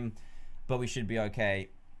this game, but we should be okay.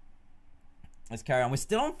 Let's carry on. We're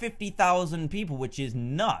still on 50,000 people, which is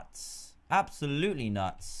nuts. Absolutely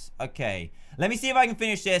nuts. Okay, let me see if I can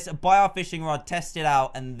finish this, buy our fishing rod, test it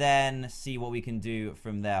out, and then see what we can do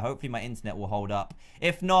from there. Hopefully my internet will hold up.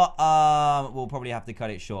 If not, we'll probably have to cut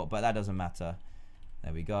it short, but that doesn't matter.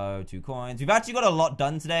 There we go, 2 coins. We've actually got a lot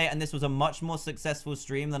done today, and this was a much more successful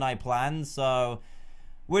stream than I planned, so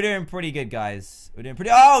we're doing pretty good, guys. We're doing pretty...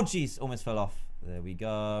 Oh, jeez, almost fell off. There we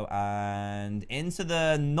go, and into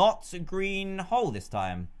the not green hole this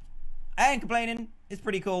time. I ain't complaining. It's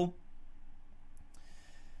pretty cool.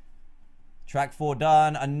 Track 4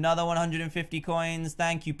 done. Another 150 coins.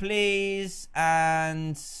 Thank you, please.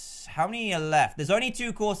 And how many are left? There's only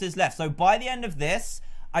 2 courses left, so by the end of this...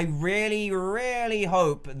 I really, really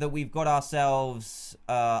hope that we've got ourselves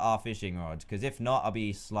our fishing rod. Because if not, I'll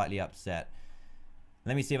be slightly upset.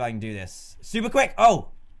 Let me see if I can do this. Super quick. Oh,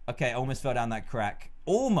 okay. Almost fell down that crack.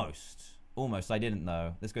 Almost. Almost. I didn't,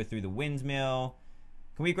 though. Let's go through the windmill.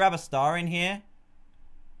 Can we grab a star in here?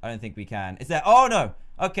 I don't think we can. Is there? Oh, no.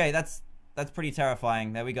 Okay, that's pretty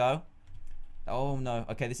terrifying. There we go. Oh, no.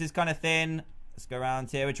 Okay, this is kind of thin. Let's go around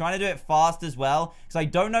here. We're trying to do it fast as well. Because I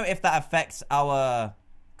don't know if that affects our...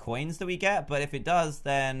 coins that we get, but if it does,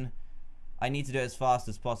 then I need to do it as fast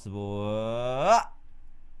as possible.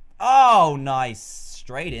 Oh, nice.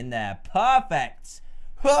 Straight in there. Perfect.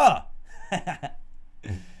 Huh.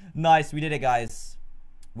 Nice. We did it, guys.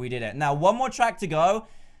 We did it. Now, one more track to go.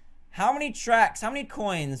 How many tracks? How many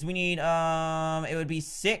coins? We need, it would be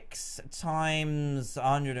 6 times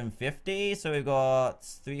 150. So we've got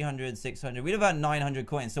 300, 600. We'd have about 900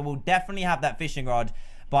 coins. So we'll definitely have that fishing rod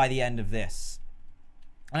by the end of this.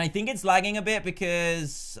 And I think it's lagging a bit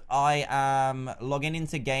because I am logging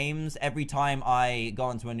into games every time I go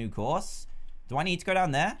onto a new course. Do I need to go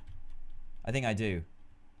down there? I think I do.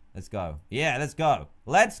 Let's go. Yeah, let's go.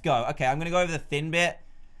 Let's go. Okay, I'm going to go over the thin bit.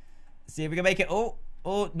 See if we can make it. Oh,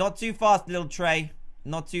 not too fast, little Trey.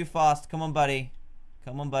 Not too fast. Come on, buddy.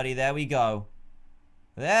 Come on, buddy. There we go.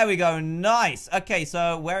 There we go. Nice. Okay,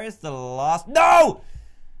 so where is the last? No!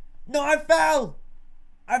 No, I fell.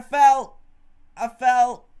 I fell. I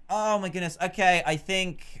fell. Oh, my goodness. Okay, I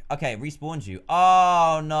think... Okay, it respawned you.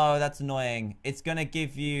 Oh, no, that's annoying. It's going to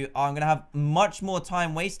give you... Oh, I'm going to have much more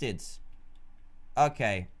time wasted.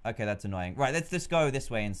 Okay. Okay, that's annoying. Right, let's just go this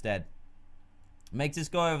way instead. Makes us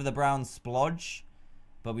go over the brown splodge.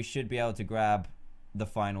 But we should be able to grab the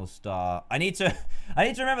final star. I need to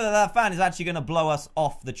remember that that fan is actually going to blow us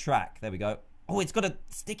off the track. There we go. Oh, it's got a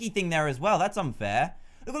sticky thing there as well. That's unfair.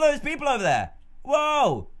 Look at those people over there.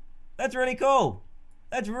 Whoa. That's really cool.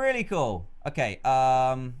 That's really cool. Okay,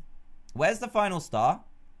 where's the final star?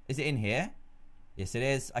 Is it in here? Yes, it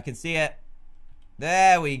is. I can see it.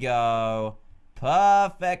 There we go.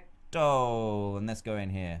 Perfecto. And let's go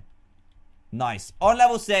in here. Nice. On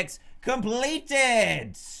level 6.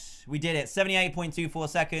 Completed! We did it. 78.24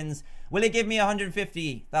 seconds. Will it give me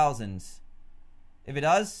 150,000? If it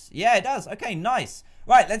does? Yeah, it does. Okay, nice.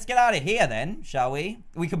 Right, let's get out of here then, shall we?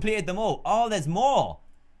 We completed them all. Oh, there's more.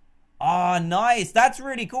 Oh, nice. That's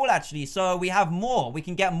really cool, actually. So we have more. We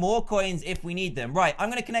can get more coins if we need them. Right, I'm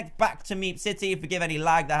going to connect back to Meep City. Forgive any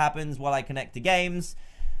lag that happens while I connect to games.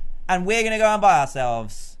 And we're going to go and buy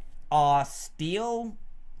ourselves our steel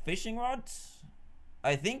fishing rod.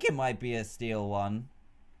 I think it might be a steel one.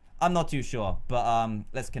 I'm not too sure, but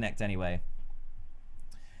let's connect anyway.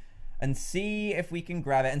 And see if we can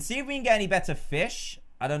grab it. And see if we can get any better fish.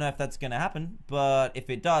 I don't know if that's going to happen, but if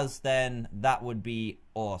it does, then that would be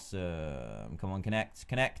awesome. Come on, connect,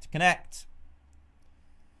 connect, connect.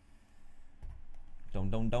 Dun,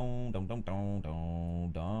 dun, dun, dun, dun, dun,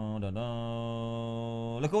 dun, dun, dun,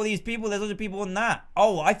 dun. Look at all these people. There's lots of people on that.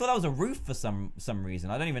 Oh, I thought that was a roof for some reason.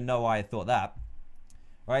 I don't even know why I thought that.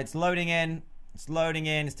 Right, it's loading in. It's loading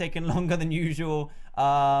in. It's taking longer than usual.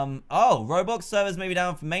 Oh, Roblox servers may be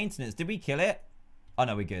down for maintenance. Did we kill it? Oh,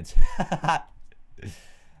 no, we're good.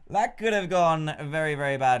 That could have gone very,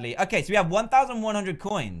 very badly. Okay, so we have 1,100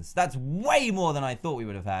 coins. That's way more than I thought we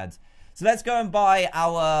would have had. So let's go and buy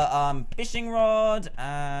our fishing rod.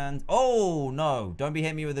 And, oh, no. Don't be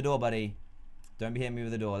hitting me with the door, buddy. Don't be hitting me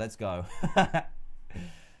with the door. Let's go. Here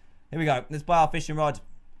we go. Let's buy our fishing rod.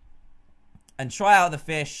 And try out the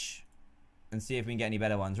fish and see if we can get any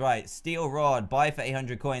better ones. Right, steel rod, buy for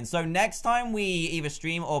 800 coins. So next time we either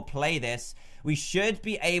stream or play this, we should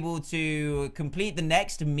be able to complete the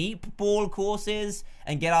next meatball courses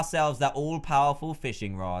and get ourselves that all-powerful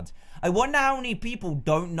fishing rod. I wonder how many people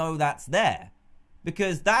don't know that's there,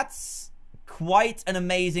 because that's quite an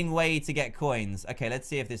amazing way to get coins. Okay, let's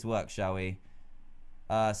see if this works, shall we?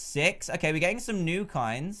 6. Okay, we're getting some new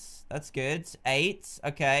kinds. That's good. 8.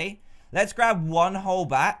 Okay. Let's grab one whole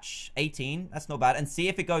batch, 18, that's not bad, and see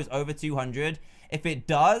if it goes over 200. If it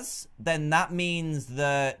does, then that means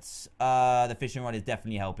that the fishing rod is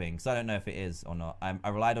definitely helping. So I don't know if it is or not. I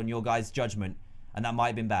relied on your guys' judgment, and that might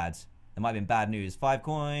have been bad. That might have been bad news. 5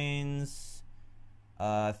 coins,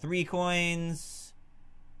 3 coins,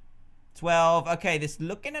 12. Okay, this is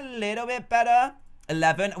looking a little bit better.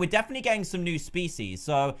 11. We're definitely getting some new species,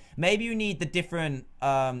 so maybe you need the different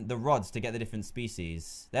the rods to get the different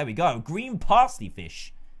species. There we go. Green parsley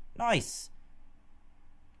fish. Nice.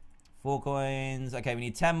 4 coins. Okay, we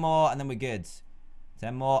need 10 more and then we're good.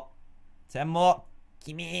 10 more. 10 more.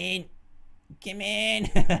 Come in. Come in.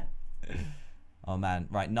 Oh man.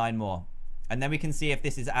 Right, 9 more. And then we can see if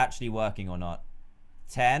this is actually working or not.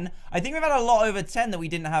 10. I think we've had a lot over 10 that we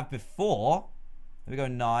didn't have before. There we go.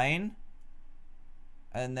 9.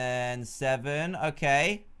 And then 7.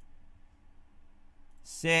 Okay.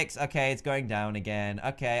 6. Okay, it's going down again.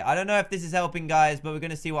 Okay, I don't know if this is helping, guys, but we're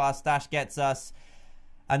going to see what our stash gets us.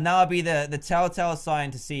 And that'll be the telltale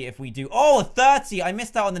sign to see if we do... Oh, 30! I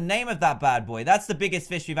missed out on the name of that bad boy. That's the biggest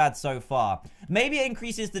fish we've had so far. Maybe it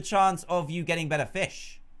increases the chance of you getting better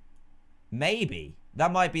fish. Maybe.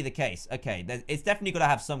 That might be the case. Okay, it's definitely got to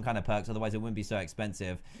have some kind of perks, otherwise it wouldn't be so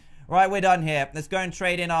expensive. Right, we're done here. Let's go and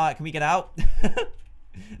trade in our... Can we get out?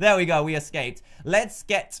 There we go, we escaped. Let's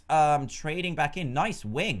get trading back in. Nice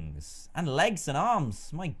wings and legs and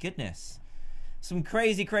arms. My goodness. Some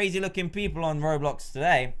crazy, crazy looking people on Roblox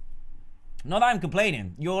today. Not that I'm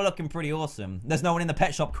complaining. You're looking pretty awesome. There's no one in the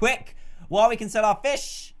pet shop. Quick, while we can sell our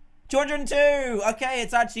fish. 202. Okay,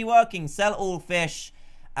 it's actually working. Sell all fish.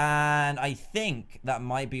 And I think that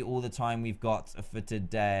might be all the time we've got for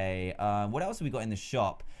today. What else have we got in the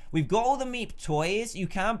shop? We've got all the Meep toys. You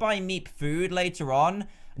can buy Meep food later on.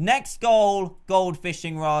 Next goal, gold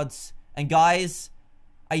fishing rods. And guys,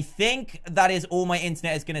 I think that is all my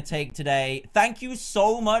internet is going to take today. Thank you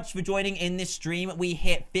so much for joining in this stream. We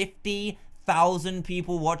hit 50,000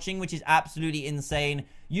 people watching, which is absolutely insane.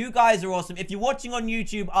 You guys are awesome. If you're watching on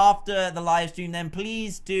YouTube after the live stream, then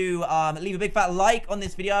please do leave a big fat like on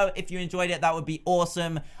this video. If you enjoyed it, that would be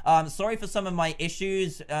awesome. Sorry for some of my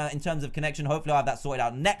issues in terms of connection. Hopefully I'll have that sorted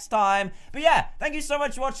out next time. But yeah, thank you so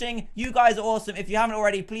much for watching. You guys are awesome. If you haven't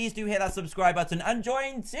already, please do hit that subscribe button and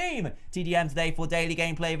join Team TDM today for daily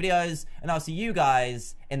gameplay videos. And I'll see you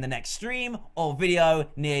guys in the next stream or video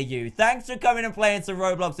near you. Thanks for coming and playing some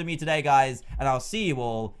Roblox with me today, guys. And I'll see you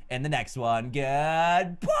all in the next one.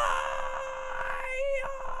 Goodbye.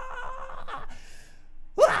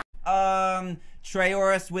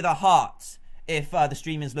 Treorus with a heart if the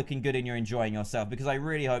stream is looking good and you're enjoying yourself, because I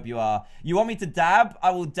really hope you are. You want me to dab?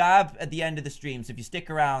 I will dab at the end of the stream, so if you stick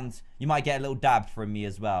around, you might get a little dab from me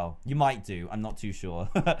as well. You might do. I'm not too sure.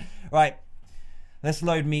 Right. Let's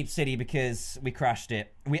load Meep City because we crashed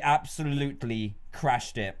it. We absolutely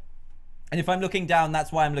crashed it. And if I'm looking down,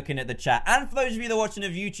 that's why I'm looking at the chat. And for those of you that are watching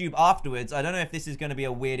on YouTube afterwards, I don't know if this is going to be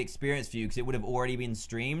a weird experience for you because it would have already been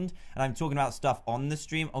streamed. And I'm talking about stuff on the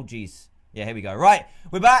stream. Oh, geez. Yeah, here we go. Right,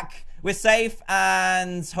 we're back. We're safe.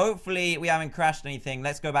 And hopefully we haven't crashed anything.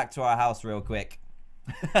 Let's go back to our house real quick.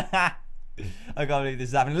 I can't believe this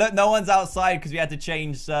is happening. Look, no one's outside because we had to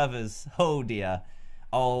change servers. Oh, dear.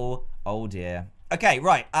 Oh dear. Okay,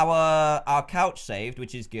 right. Our couch saved,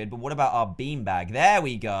 which is good. But what about our beanbag? There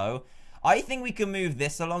we go. I think we can move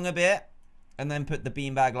this along a bit and then put the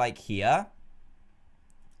beanbag like here.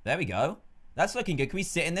 There we go. That's looking good. Can we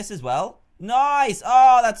sit in this as well? Nice.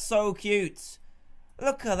 Oh, that's so cute.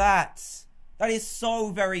 Look at that. That is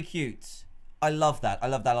so very cute. I love that. I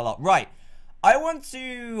love that a lot. Right. I want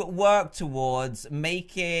to work towards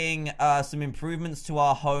making some improvements to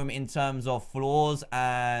our home in terms of floors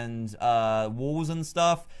and walls and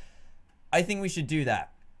stuff. I think we should do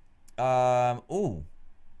that.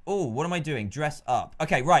 Oh, what am I doing? Dress up.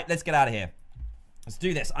 Okay, right. Let's get out of here. Let's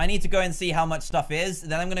do this. I need to go and see how much stuff is.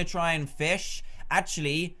 Then I'm going to try and fish.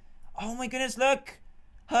 Actually, oh my goodness, look.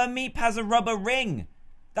 Her Meep has a rubber ring.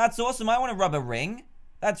 That's awesome. I want a rubber ring.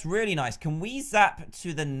 That's really nice. Can we zap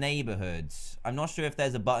to the neighborhoods? I'm not sure if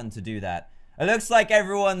there's a button to do that. It looks like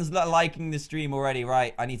everyone's liking the stream already.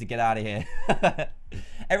 Right, I need to get out of here.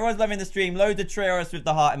 Everyone's loving the stream. Loads of Treorus with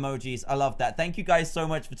the heart emojis. I love that. Thank you guys so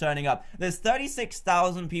much for turning up. There's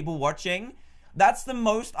 36,000 people watching. That's the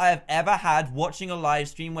most I have ever had watching a live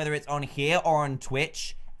stream, whether it's on here or on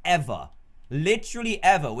Twitch, ever. Literally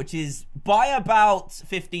ever, which is by about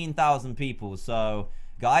 15,000 people. So,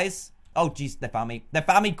 guys. Oh, jeez, they found me. They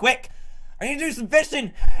found me, quick. I need to do some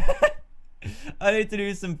fishing. I need to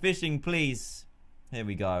do some fishing, please. Here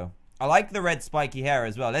we go. I like the red spiky hair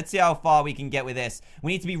as well. Let's see how far we can get with this.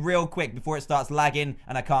 We need to be real quick before it starts lagging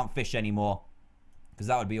and I can't fish anymore. Because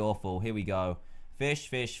that would be awful. Here we go. Fish,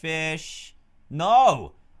 fish, fish.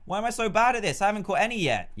 No! Why am I so bad at this? I haven't caught any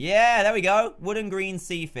yet. Yeah, there we go. Wooden green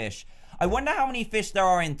sea fish. I wonder how many fish there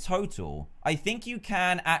are in total. I think you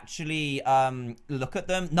can actually look at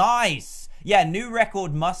them. Nice! Yeah, new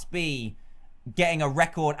record must be getting a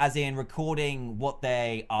record as in recording what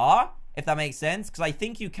they are. If that makes sense, because I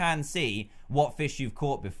think you can see what fish you've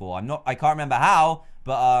caught before. I can't remember how,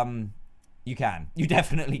 but you can. You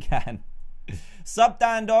definitely can. Sup,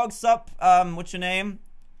 Dan Dog. Sup, what's your name?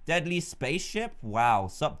 Deadly Spaceship. Wow.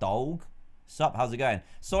 Sup, dog. Sup, how's it going?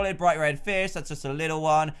 Solid bright red fish. That's just a little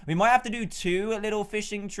one. We might have to do 2 little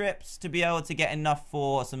fishing trips to be able to get enough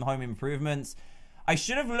for some home improvements. I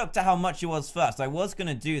should have looked at how much it was first. I was going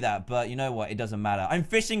to do that, but you know what? It doesn't matter. I'm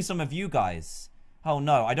fishing some of you guys. Oh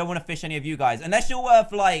no, I don't want to fish any of you guys. Unless you're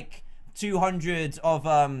worth like 200 of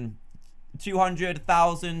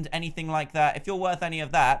 200,000, anything like that. If you're worth any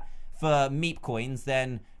of that for Meep coins,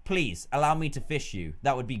 then please allow me to fish you.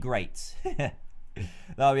 That would be great.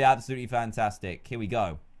 That would be absolutely fantastic. Here we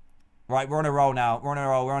go. Right, we're on a roll now. We're on a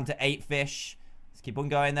roll. We're on to 8 fish. Let's keep on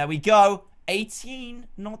going. There we go. 18,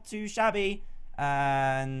 not too shabby.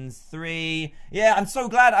 And 3. Yeah, I'm so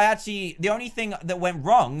glad the only thing that went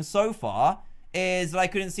wrong so far is that I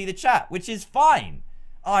couldn't see the chat, which is fine.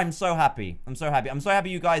 I'm so happy. I'm so happy. I'm so happy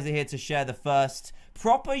you guys are here to share the first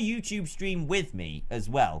proper YouTube stream with me as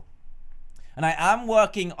well. And I am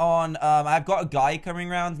working on, I've got a guy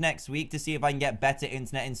coming around next week to see if I can get better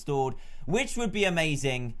internet installed, which would be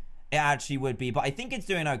amazing. It actually would be, but I think it's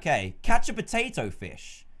doing okay. Catch a potato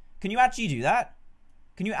fish. Can you actually do that?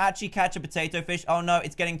 Can you actually catch a potato fish? Oh no,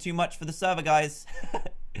 it's getting too much for the server, guys.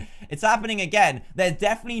 It's happening again. There's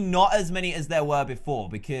definitely not as many as there were before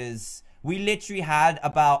because we literally had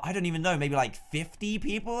about, I don't even know, maybe like 50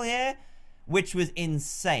 people here, which was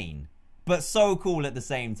insane, but so cool at the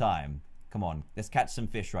same time. Come on, let's catch some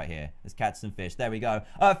fish right here. Let's catch some fish. There we go.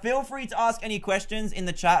 Feel free to ask any questions in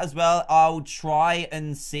the chat as well. I'll try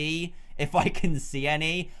and see if I can see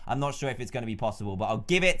any. I'm not sure if it's going to be possible, but I'll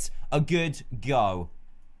give it a good go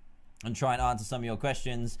and try and answer some of your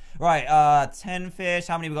questions. Right, 10 fish.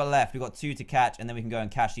 How many we got left? We got 2 to catch, and then we can go and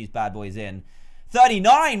cash these bad boys in.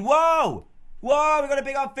 39! Whoa! Whoa, we got a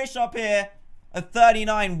big old fish up here. A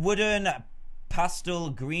 39 wooden pastel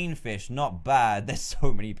green fish. Not bad. There's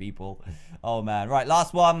so many people. Oh, man. Right,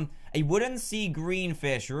 last one. A wooden sea green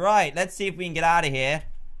fish. Right, let's see if we can get out of here.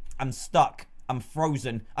 I'm stuck. I'm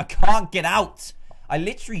frozen. I can't get out. I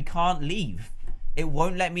literally can't leave. It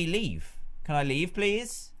won't let me leave. Can I leave,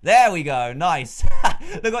 please? There we go. Nice.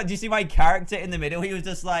 Look, what, do you see my character in the middle? He was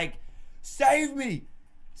just like, save me.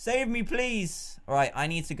 Save me, please. All right, I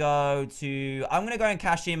need to go to... I'm going to go and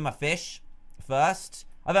cash in my fish first.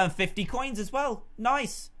 I've earned 50 coins as well.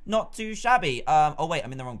 Nice. Not too shabby. Oh, wait,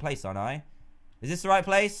 I'm in the wrong place, aren't I? Is this the right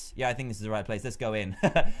place? Yeah, I think this is the right place. Let's go in.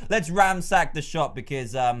 Let's ransack the shop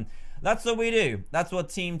because that's what we do. That's what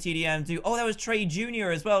Team TDM do. Oh, there was Trey Jr.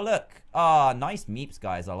 as well. Look. Ah, nice meeps,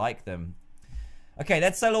 guys. I like them. Okay,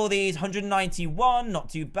 let's sell all these. 191, not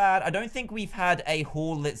too bad. I don't think we've had a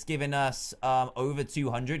haul that's given us over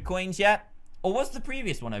 200 coins yet. Or was the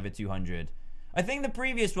previous one over 200? I think the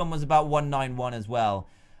previous one was about 191 as well.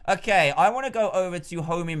 Okay, I want to go over to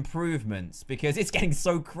home improvements because it's getting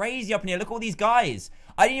so crazy up in here. Look at all these guys.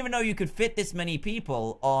 I didn't even know you could fit this many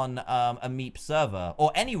people on a Meep server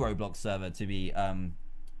or any Roblox server to be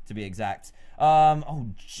exact.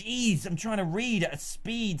 Oh, jeez, I'm trying to read at a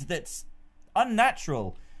speed that's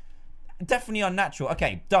unnatural. Definitely unnatural.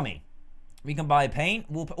 Okay, dummy. We can buy paint.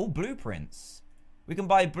 Oh, blueprints. We can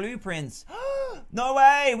buy blueprints. No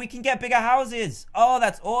way. We can get bigger houses. Oh,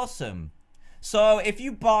 that's awesome. So if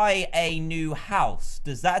you buy a new house,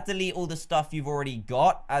 does that delete all the stuff you've already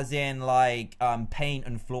got? As in like paint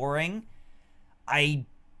and flooring? I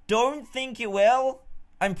don't think it will.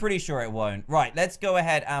 I'm pretty sure it won't. Right, let's go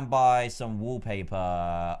ahead and buy some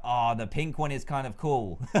wallpaper. Oh, the pink one is kind of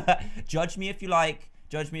cool. Judge me if you like.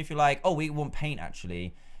 Judge me if you like. Oh, we want paint,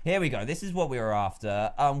 actually. Here we go. This is what we were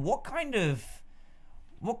after. What kind of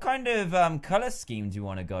color scheme do you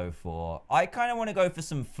want to go for? I kind of want to go for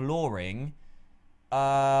some flooring.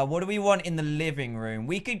 What do we want in the living room?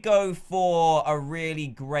 We could go for a really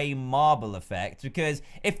gray marble effect because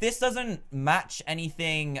if this doesn't match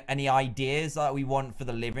anything, any ideas that we want for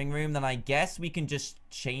the living room, then I guess we can just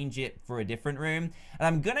change it for a different room. And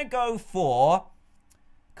I'm gonna go for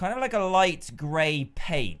kind of like a light gray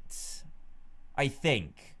paint, I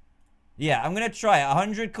think. Yeah, I'm gonna try it.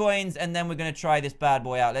 100 coins, and then we're gonna try this bad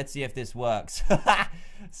boy out. Let's see if this works.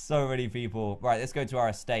 So many people. Right, let's go to our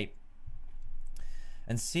estate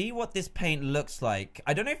and see what this paint looks like.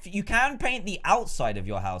 I don't know if you can paint the outside of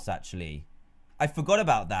your house, actually. I forgot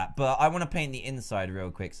about that, but I want to paint the inside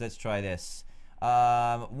real quick. So let's try this.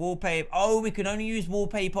 Wallpaper. Oh, we can only use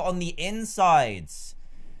wallpaper on the insides.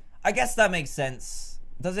 I guess that makes sense.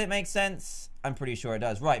 Does it make sense? I'm pretty sure it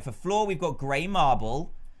does. Right, for floor, we've got gray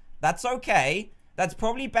marble. That's okay. That's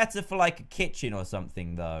probably better for like a kitchen or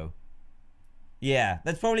something, though. Yeah,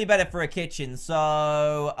 that's probably better for a kitchen.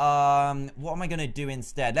 So, what am I going to do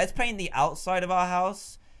instead? Let's paint the outside of our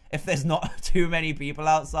house if there's not too many people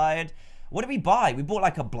outside. What did we buy? We bought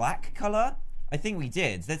like a black color? I think we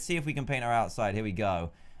did. Let's see if we can paint our outside. Here we go.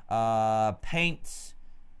 Paint.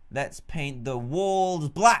 Let's paint the walls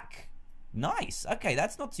black. Nice. Okay,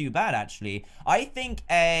 that's not too bad, actually. I think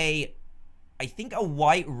a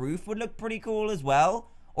white roof would look pretty cool as well.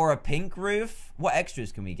 Or a pink roof. What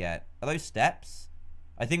extras can we get? Are those steps?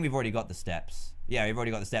 I think we've already got the steps. Yeah, we've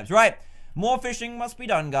already got the steps. Right. More fishing must be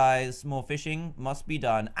done, guys. More fishing must be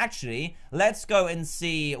done. Actually, let's go and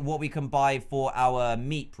see what we can buy for our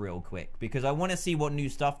meat real quick. Because I want to see what new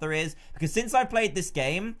stuff there is. Because since I played this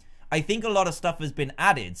game, I think a lot of stuff has been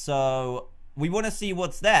added. So we want to see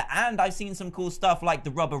what's there. And I've seen some cool stuff like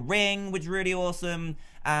the rubber ring, which is really awesome.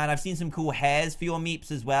 And I've seen some cool hairs for your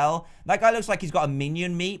meeps as well. That guy looks like he's got a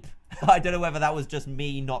minion meep. I don't know whether that was just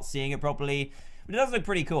me not seeing it properly. But it does look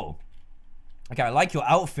pretty cool. Okay, I like your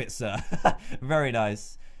outfit, sir. Very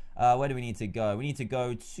nice. Where do we need to go? We need to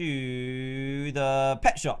go to the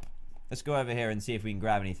pet shop. Let's go over here and see if we can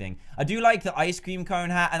grab anything. I do like the ice cream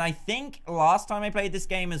cone hat, and I think last time I played this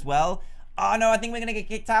game as well... Oh, no, I think we're going to get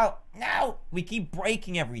kicked out. No! We keep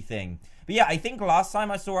breaking everything. But yeah, I think last time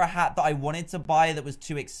I saw a hat that I wanted to buy that was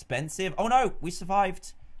too expensive. Oh, no, we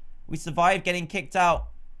survived. We survived getting kicked out.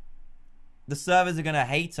 The servers are going to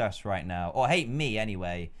hate us right now. Or hate me,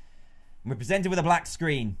 anyway. We're presented with a black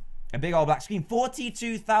screen. A big old black screen.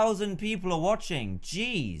 42,000 people are watching.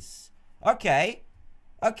 Jeez. Okay.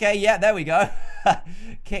 Okay, yeah, there we go.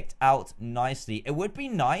 Kicked out nicely. It would be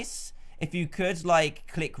nice if you could, like,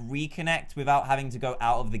 click reconnect without having to go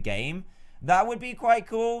out of the game. That would be quite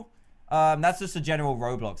cool. That's just a general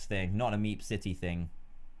Roblox thing, not a Meep City thing.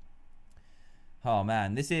 Oh,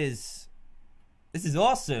 man, this is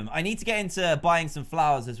awesome. I need to get into buying some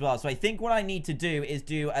flowers as well. So I think what I need to do is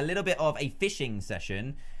do a little bit of a fishing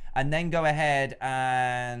session and then go ahead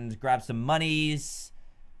and grab some monies,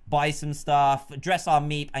 buy some stuff, dress our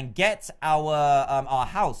Meep, and get our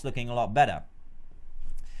house looking a lot better.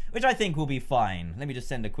 Which I think will be fine. Let me just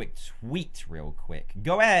send a quick tweet real quick.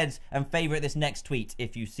 Go ahead and favorite this next tweet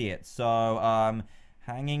if you see it. So,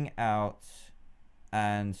 hanging out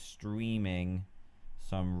and streaming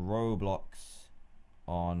some Roblox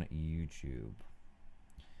on YouTube.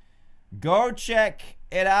 Go check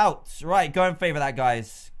it out. Right, go and favorite that,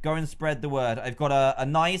 guys. Go and spread the word. I've got a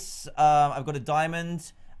nice, I've got a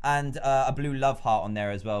diamond and a blue love heart on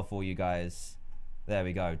there as well for you guys. There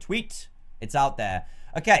we go. Tweet. It's out there.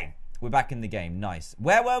 Okay, we're back in the game. Nice.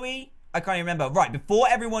 Where were we? I can't even remember. Right, before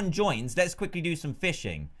everyone joins, let's quickly do some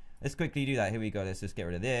fishing. Let's quickly do that. Here we go. Let's just get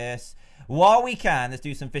rid of this. While we can, let's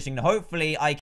do some fishing. Hopefully, I